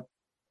 And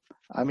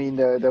I mean,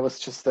 that was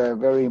just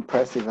very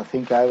impressive. I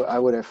think I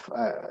would have,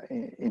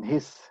 in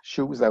his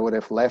shoes, I would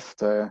have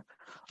left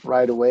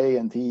right away.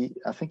 And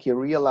I think he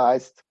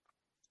realized,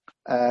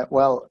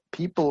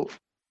 people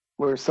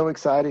were so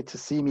excited to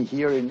see me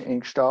here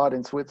in Gstaad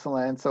in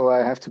Switzerland, so I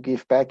have to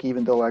give back,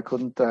 even though I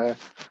couldn't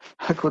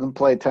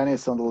play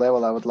tennis on the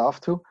level I would love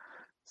to.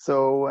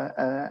 So,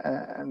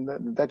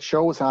 and that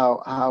shows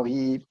how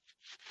he's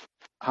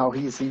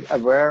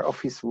aware of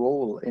his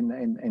role in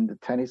the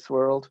tennis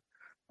world.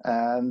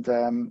 And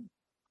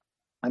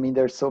I mean,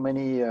 there's so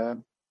many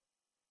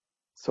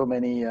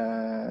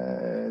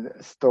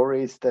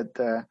stories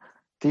that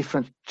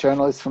different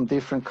journalists from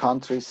different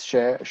countries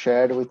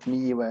shared with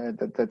me,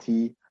 that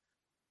he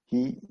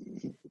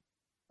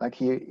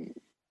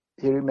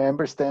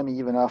remembers them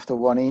even after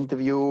one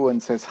interview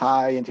and says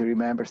hi, and he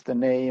remembers the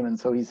name, and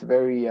so he's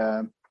very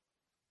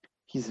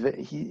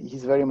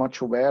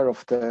much aware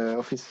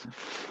of his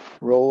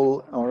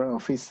role, or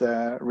of his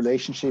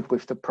relationship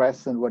with the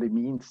press, and what it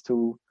means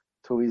to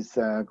his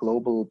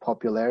global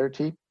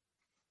popularity.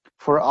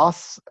 For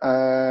us,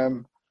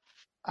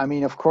 I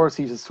mean, of course,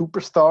 he's a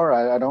superstar.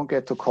 I don't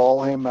get to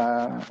call him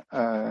on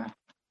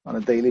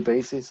a daily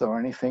basis or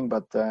anything,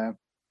 but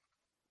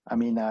I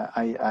mean,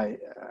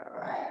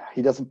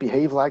 he doesn't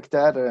behave like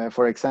that.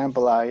 For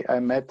example, I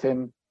met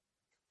him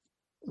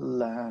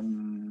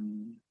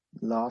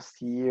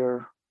last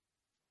year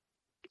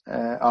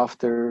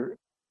after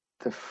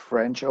the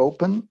French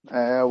Open.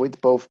 We'd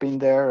both been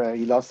there.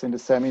 He lost in the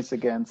semis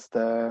against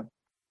Rafael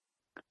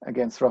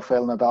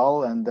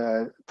Nadal, and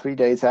 3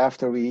 days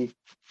after we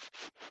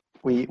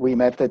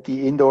met at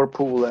the indoor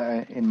pool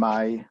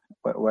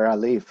where I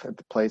live, at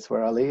the place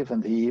where I live,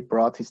 and he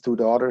brought his two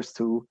daughters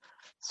to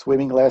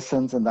swimming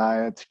lessons, and I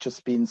had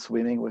just been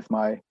swimming with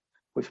my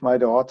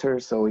daughter,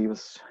 so he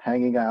was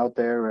hanging out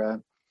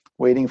there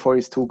waiting for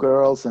his two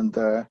girls, and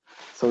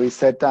so he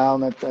sat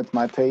down at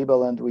my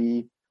table, and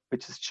we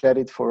just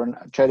chatted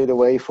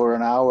away for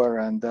an hour,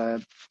 and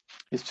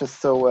it's just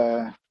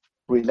so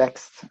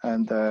relaxed,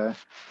 and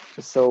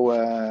just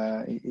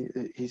so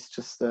he's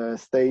just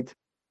stayed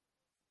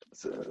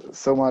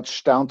so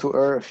much down to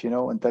earth,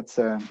 and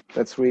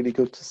that's really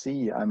good to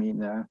see. I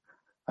mean,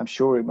 I'm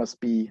sure it must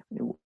be.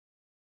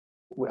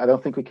 I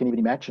don't think we can even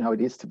imagine how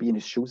it is to be in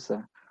his shoes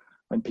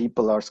when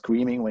people are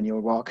screaming when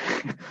you're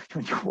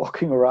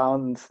walking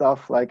around and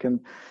stuff. And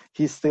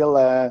he's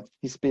still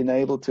he's been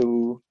able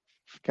to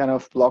kind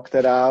of block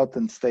that out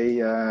and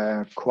stay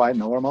quite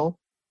normal.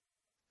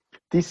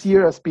 This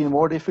year has been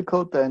more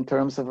difficult in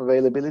terms of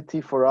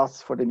availability for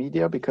us, for the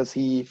media, because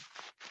he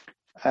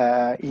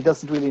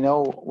doesn't really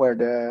know where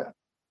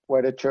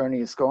the journey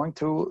is going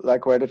to,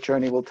 where the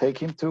journey will take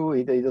him to.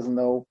 He doesn't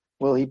know,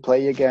 will he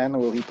play again?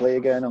 Will he play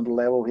again on the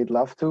level he'd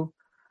love to?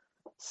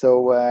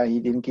 So he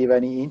didn't give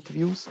any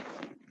interviews,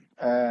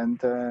 and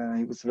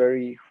he was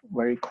very,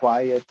 very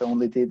quiet,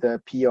 only did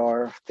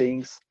PR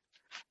things.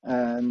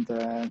 And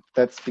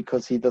that's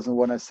because he doesn't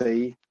want to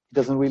say he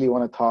doesn't really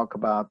want to talk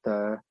about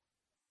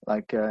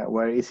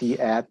where is he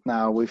at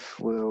now with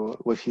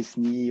his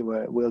knee?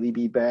 Will he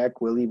be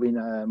back? Will he win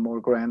more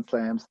Grand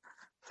Slams?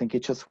 I think he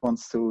just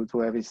wants to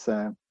have his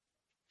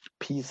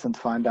peace and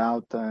find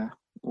out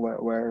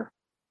where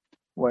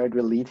it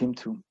will lead him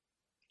to.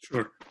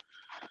 Sure.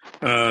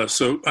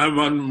 So I have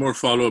one more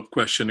follow-up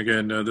question.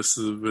 Again, this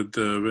is with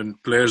when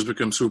players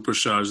become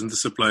superstars, and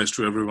this applies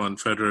to everyone: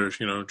 Federer,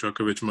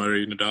 Djokovic,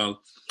 Murray, Nadal,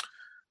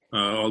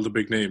 all the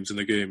big names in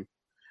the game.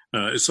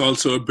 It's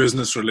also a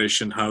business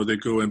relation how they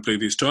go and play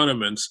these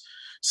tournaments.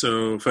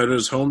 So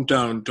Federer's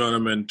hometown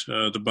tournament,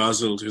 the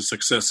Basel, his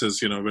success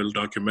is well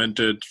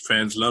documented.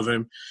 Fans love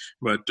him,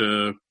 but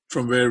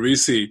from where we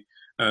see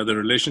the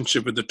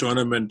relationship with the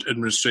tournament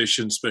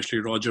administration, especially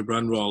Roger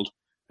Brunwald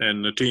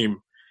and the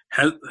team,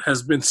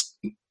 has been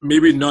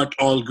maybe not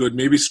all good,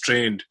 maybe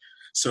strained.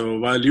 So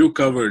while you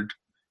covered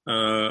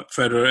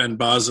Federer and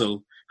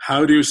Basel,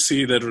 how do you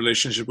see that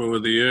relationship over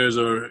the years,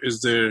 or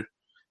is there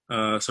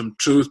some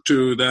truth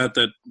to that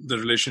the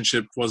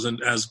relationship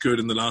wasn't as good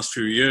in the last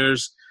few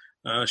years?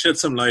 Shed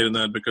some light on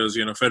that, because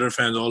Federer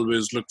fans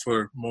always look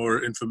for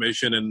more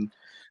information, and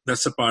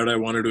that's the part I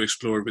wanted to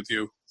explore with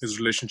you, his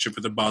relationship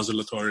with the Basel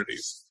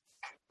authorities.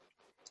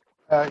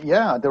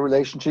 The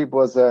relationship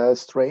was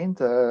strained,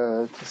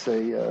 to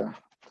say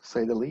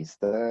the least.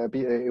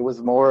 It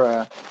was more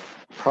a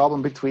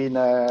problem between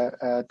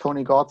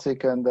Tony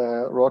Gotzik and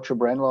Roger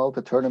Brenwald,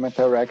 the tournament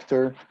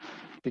director,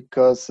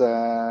 because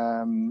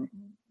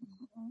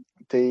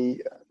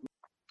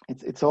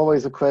it's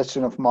always a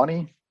question of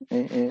money.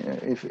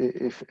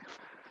 If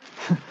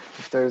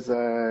there's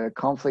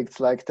conflicts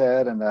like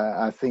that, and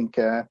I think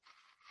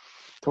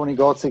Tony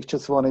Gotzik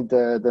just wanted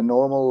the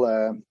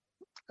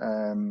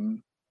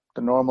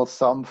normal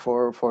sum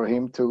for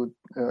him to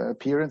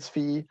appearance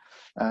fee,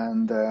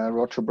 and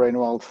Roger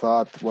Brenwald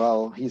thought,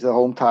 well, he's a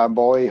hometown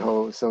boy,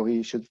 so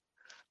he should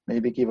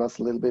maybe give us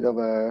a little bit of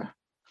a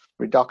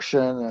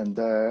reduction, and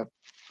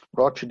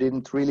Roger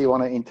didn't really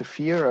want to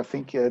interfere. I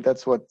think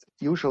that's what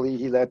usually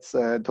he lets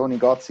Tony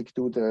Gotzik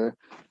do the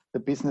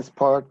business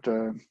part,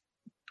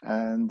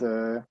 and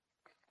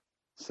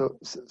so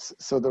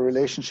the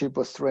relationship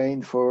was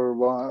strained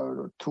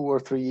for 2 or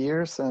 3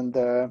 years, and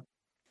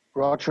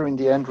Roger in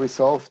the end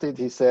resolved it.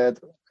 He said,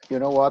 you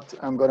know what,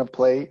 I'm going to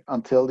play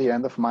until the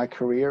end of my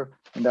career,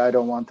 and I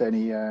don't want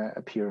any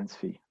appearance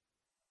fee.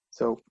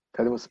 So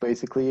that was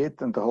basically it,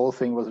 and the whole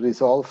thing was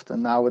resolved.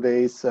 And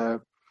nowadays,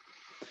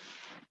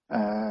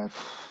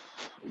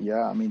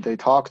 they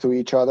talk to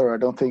each other. I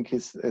don't think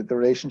the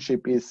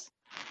relationship is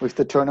with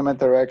the tournament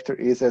director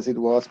is as it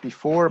was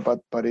before,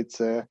 but it's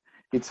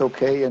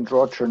okay. And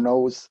Roger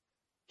knows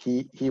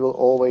he will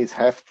always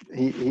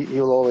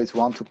he'll always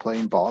want to play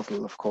in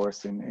Basel, of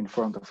course, in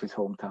front of his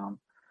hometown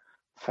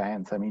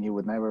fans. I mean, he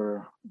would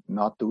never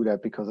not do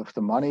that because of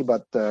the money,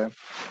 but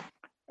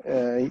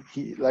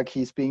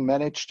he's being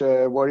managed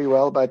very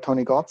well by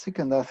Tony Gotzik,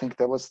 and I think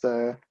that was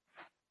the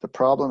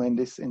problem in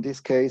this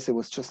case. It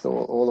was just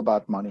all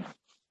about money.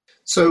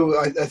 So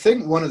I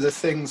think one of the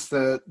things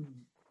that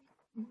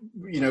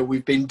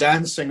we've been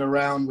dancing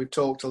around, we've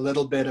talked a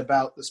little bit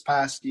about this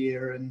past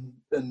year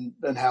and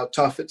how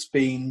tough it's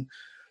been,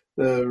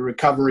 the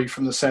recovery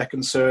from the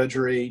second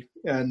surgery,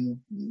 and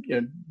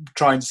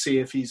trying to see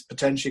if he's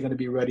potentially going to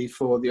be ready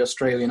for the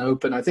Australian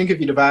Open. I think if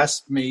you'd have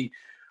asked me,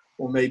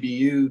 or maybe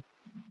you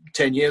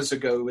 10 years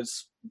ago,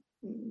 is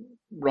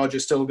Roger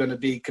still going to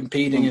be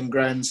competing in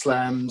Grand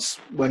Slams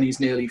when he's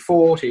nearly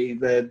 40,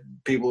 that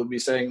people would be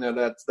saying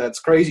that's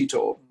crazy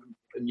talk,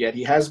 and yet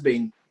he has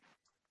been.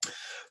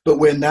 But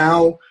we're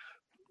now,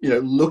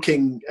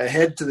 looking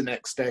ahead to the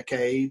next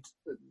decade.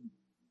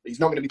 He's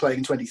not going to be playing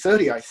in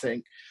 2030, I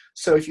think.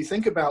 So if you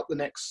think about the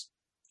next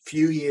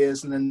few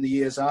years and then the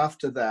years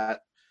after that,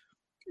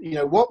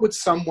 what would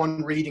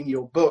someone reading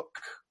your book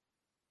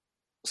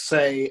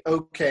say,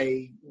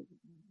 okay,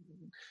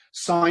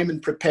 Simon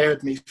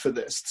prepared me for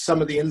this.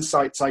 Some of the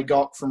insights I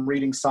got from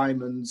reading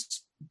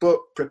Simon's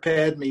book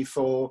prepared me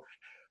for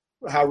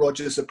how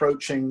Roger's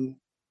approaching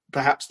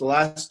perhaps the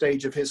last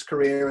stage of his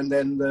career, and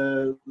then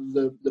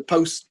the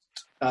post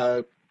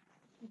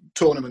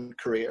tournament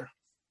career.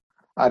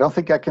 I don't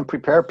think I can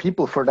prepare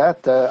people for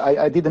that.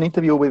 I did an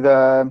interview with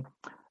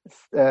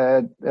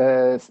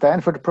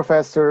Stanford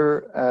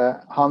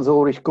professor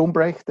Hans-Ulrich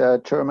Gumbrecht, a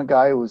German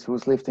guy who's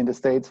lived in the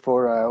States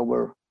for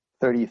over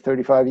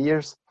 35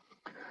 years,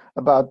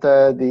 about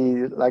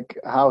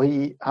how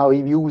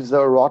he views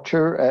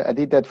Roger. I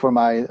did that for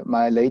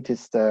my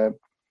latest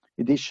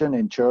edition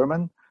in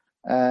German,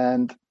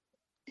 and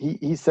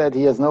he said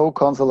he has no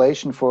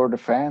consolation for the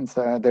fans.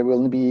 There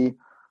will be,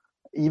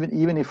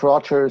 even if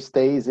Roger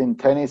stays in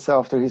tennis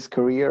after his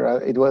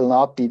career, it will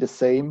not be the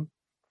same,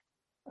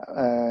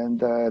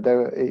 and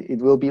it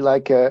will be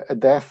like a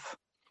death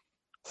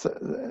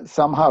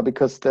somehow,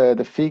 because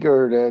the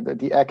figure,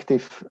 the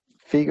active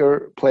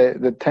figure,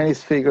 the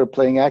tennis figure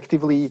playing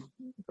actively,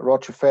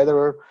 Roger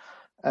Federer,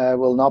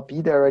 will not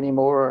be there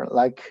anymore.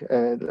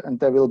 And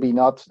there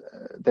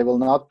will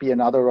not be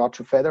another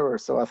Roger Federer.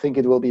 So I think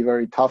it will be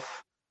very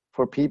tough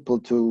for people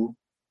to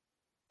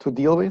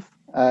deal with.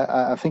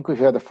 I think we've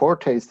had a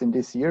foretaste in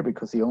this year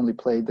because he only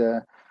played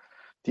the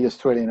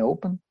Australian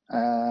Open.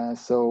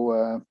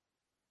 So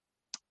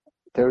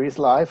there is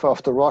life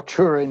after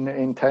Roger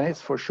in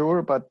tennis for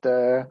sure, but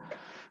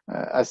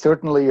I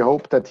certainly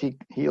hope that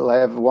he'll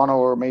have 1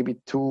 or maybe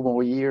 2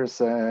 more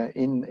years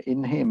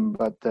in him.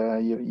 But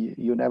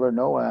you never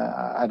know.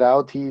 I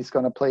doubt he's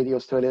going to play the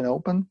Australian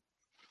Open.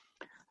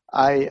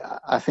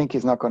 I think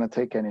he's not going to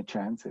take any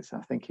chances.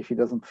 I think if he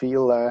doesn't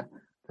feel that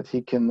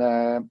he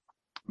can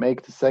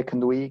make the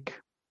second week,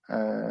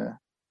 I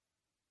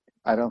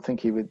don't think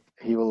he will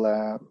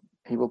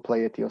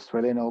play at the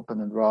Australian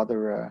Open and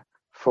rather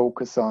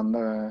focus on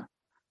the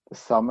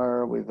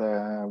summer with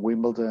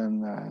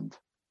Wimbledon and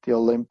the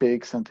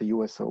Olympics and the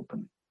US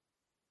Open.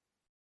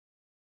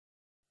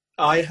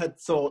 I had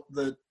thought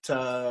that,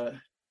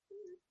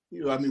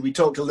 we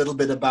talked a little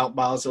bit about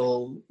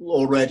Basel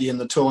already in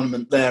the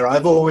tournament there.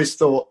 I've always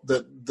thought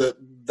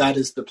that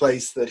is the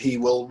place that he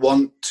will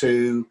want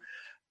to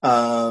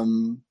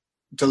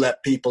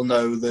let people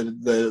know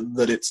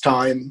that it's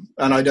time.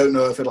 And I don't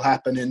know if it'll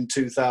happen in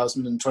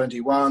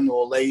 2021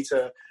 or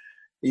later.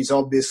 He's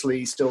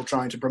obviously still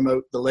trying to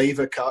promote the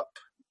Laver Cup.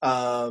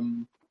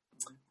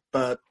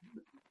 But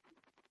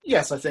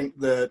yes, I think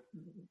that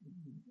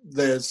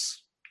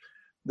there's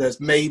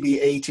maybe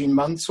 18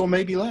 months or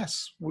maybe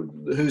less.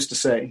 Who's to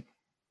say?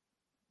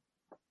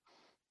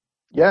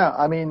 Yeah,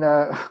 I mean,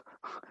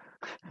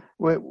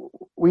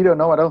 we don't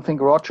know. I don't think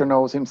Roger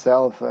knows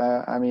himself.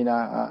 I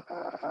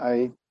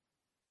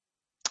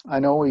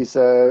know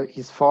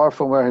he's far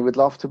from where he would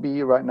love to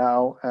be right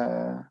now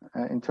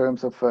in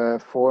terms of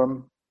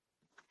form,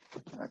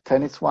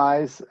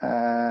 tennis-wise,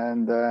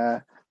 and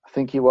I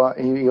think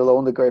he'll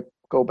only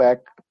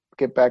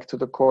get back to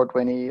the court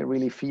when he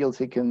really feels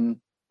he can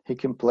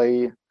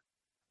play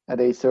at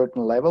a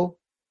certain level.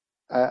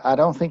 I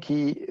don't think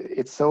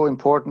it's so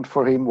important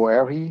for him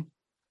where he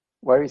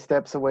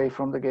steps away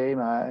from the game.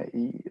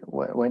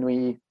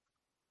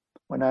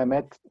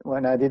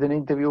 When I did an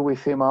interview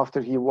with him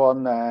after he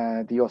won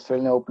the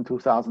Australian Open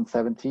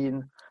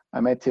 2017, I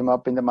met him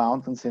up in the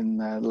mountains in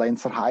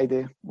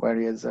Lenzerheide, where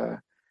he has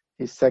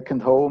his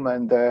second home,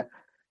 and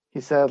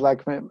he said,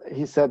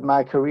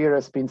 my career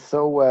has been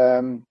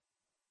so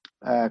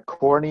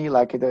corny,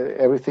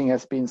 everything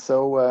has been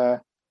so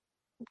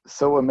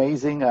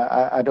amazing.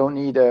 I don't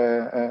need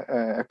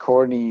a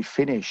corny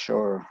finish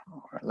or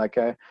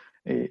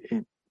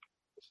it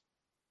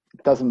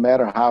doesn't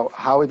matter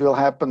how it will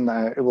happen.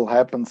 It will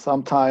happen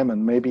sometime,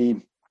 and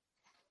maybe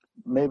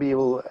it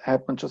will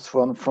happen just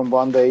from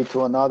one day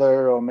to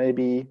another, or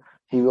maybe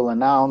he will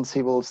announce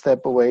he will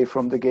step away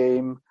from the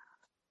game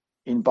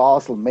in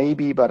Basel,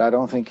 maybe, but I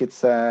don't think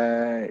it's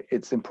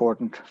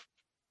important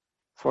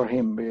for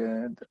him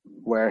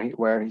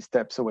where he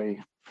steps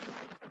away.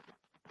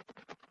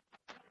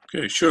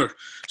 Okay, sure.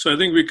 So I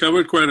think we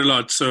covered quite a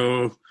lot.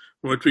 So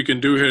what we can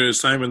do here is,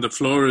 Simon, the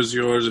floor is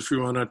yours if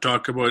you want to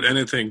talk about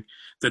anything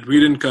that we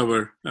didn't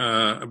cover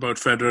about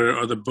Federer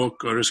or the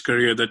book or his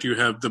career that you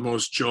have the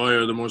most joy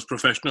or the most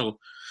professional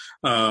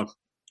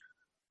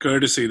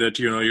courtesy that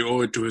you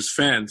owe it to his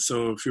fans.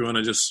 So if you want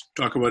to just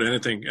talk about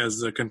anything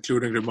as a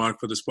concluding remark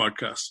for this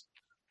podcast.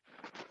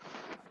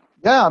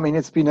 Yeah, I mean,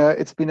 it's been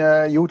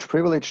a huge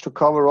privilege to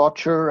cover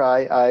Roger.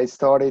 I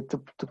started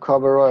to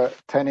cover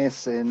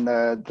tennis in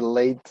the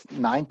late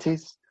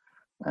 90s,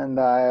 and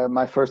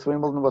my first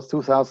Wimbledon was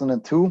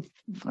 2002.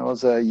 I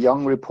was a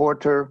young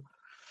reporter,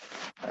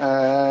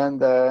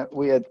 and I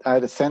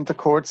had a center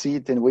court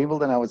seat in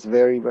Wimbledon. I was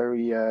very,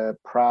 very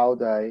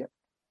proud.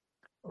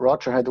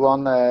 Roger had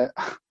won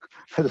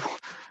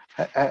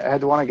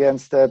had won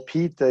against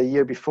Pete the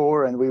year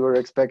before, and we were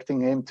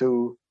expecting him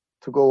to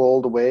go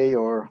all the way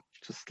or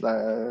just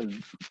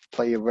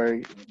play a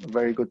very,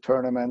 very good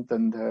tournament.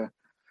 And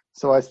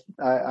so I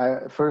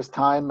first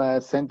time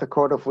center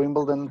court of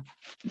Wimbledon,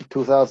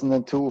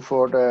 2002,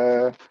 for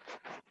the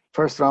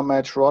first round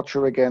match,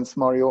 Roger against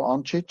Mario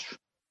Ancic,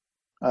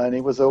 and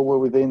it was over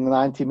within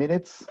 90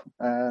 minutes.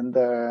 And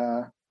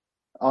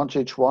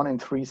Ancic won in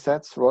 3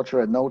 sets. Roger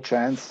had no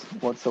chance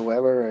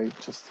whatsoever.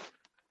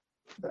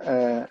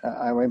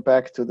 I went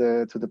back to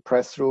the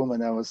press room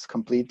and I was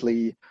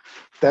completely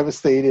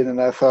devastated.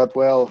 And I thought,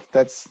 well,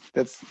 that's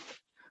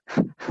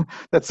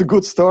a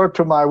good start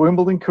to my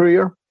Wimbledon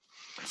career.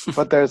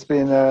 But there's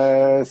been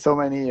so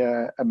many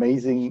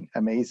amazing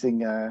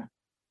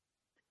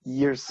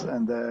years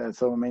and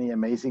so many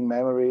amazing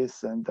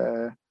memories. And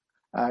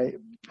I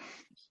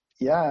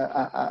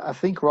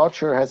think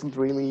Roger hasn't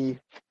really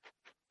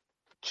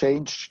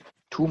changed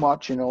too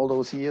much in all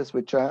those years,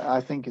 which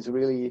I think is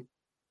really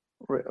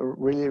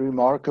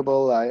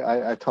remarkable.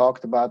 I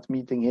talked about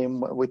meeting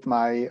him with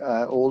my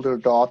older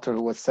daughter,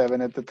 who was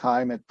 7 at the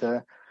time, at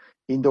the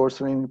indoor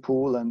swimming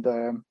pool,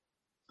 and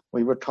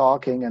we were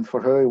talking, and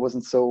for her it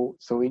wasn't so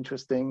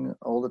interesting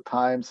all the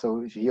time,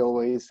 so he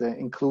always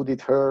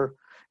included her,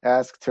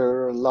 asked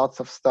her lots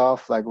of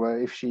stuff, like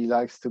if she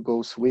likes to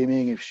go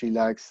swimming, if she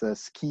likes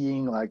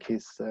skiing like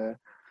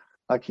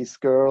his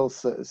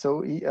girls.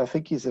 So I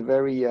think he's a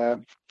very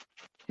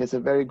he has a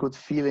very good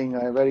feeling,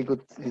 a very good.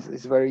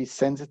 He's very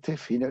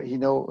sensitive. He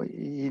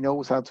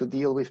knows how to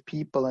deal with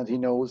people, and he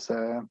knows.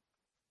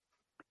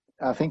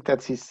 I think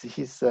that's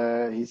his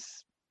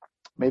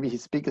maybe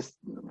his biggest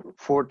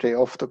forte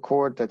off the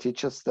court, that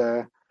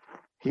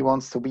he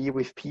wants to be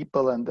with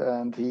people,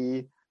 and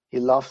he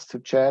loves to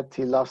chat,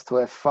 he loves to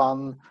have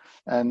fun,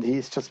 and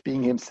he's just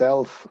being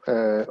himself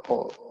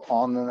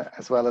on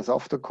as well as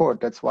off the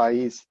court. That's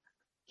why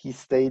he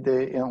stayed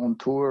on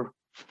tour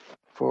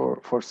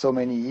for so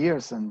many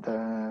years, and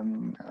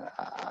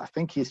I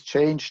think he's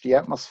changed the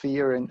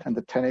atmosphere in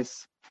the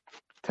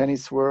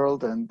tennis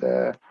world, and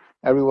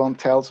everyone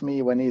tells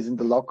me when he's in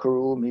the locker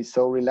room, he's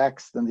so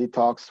relaxed and he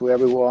talks to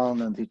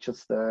everyone, and he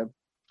just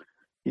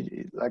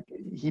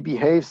he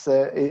behaves.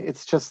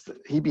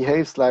 He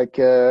behaves like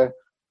I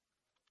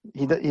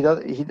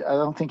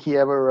don't think he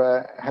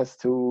ever has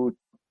to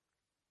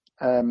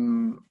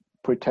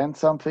pretend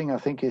something. I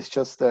think he's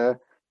just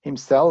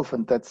himself,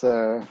 and that's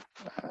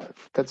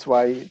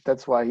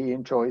why he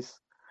enjoys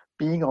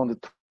being on the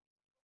tour.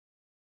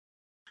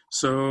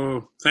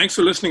 So thanks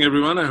for listening,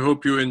 everyone. I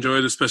hope you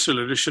enjoyed the special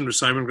edition with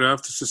Simon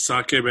Graf. This is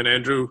Saqib and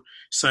Andrew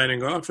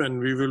signing off, and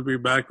we will be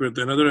back with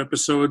another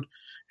episode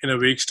in a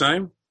week's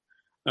time.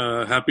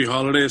 Happy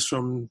holidays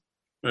to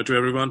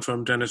everyone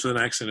from Tennis with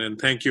an Accent, and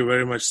thank you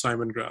very much,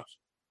 Simon Graf.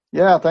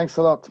 Yeah, thanks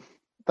a lot,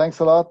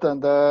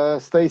 and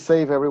stay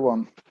safe,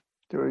 everyone,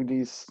 during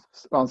these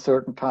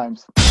uncertain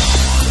times.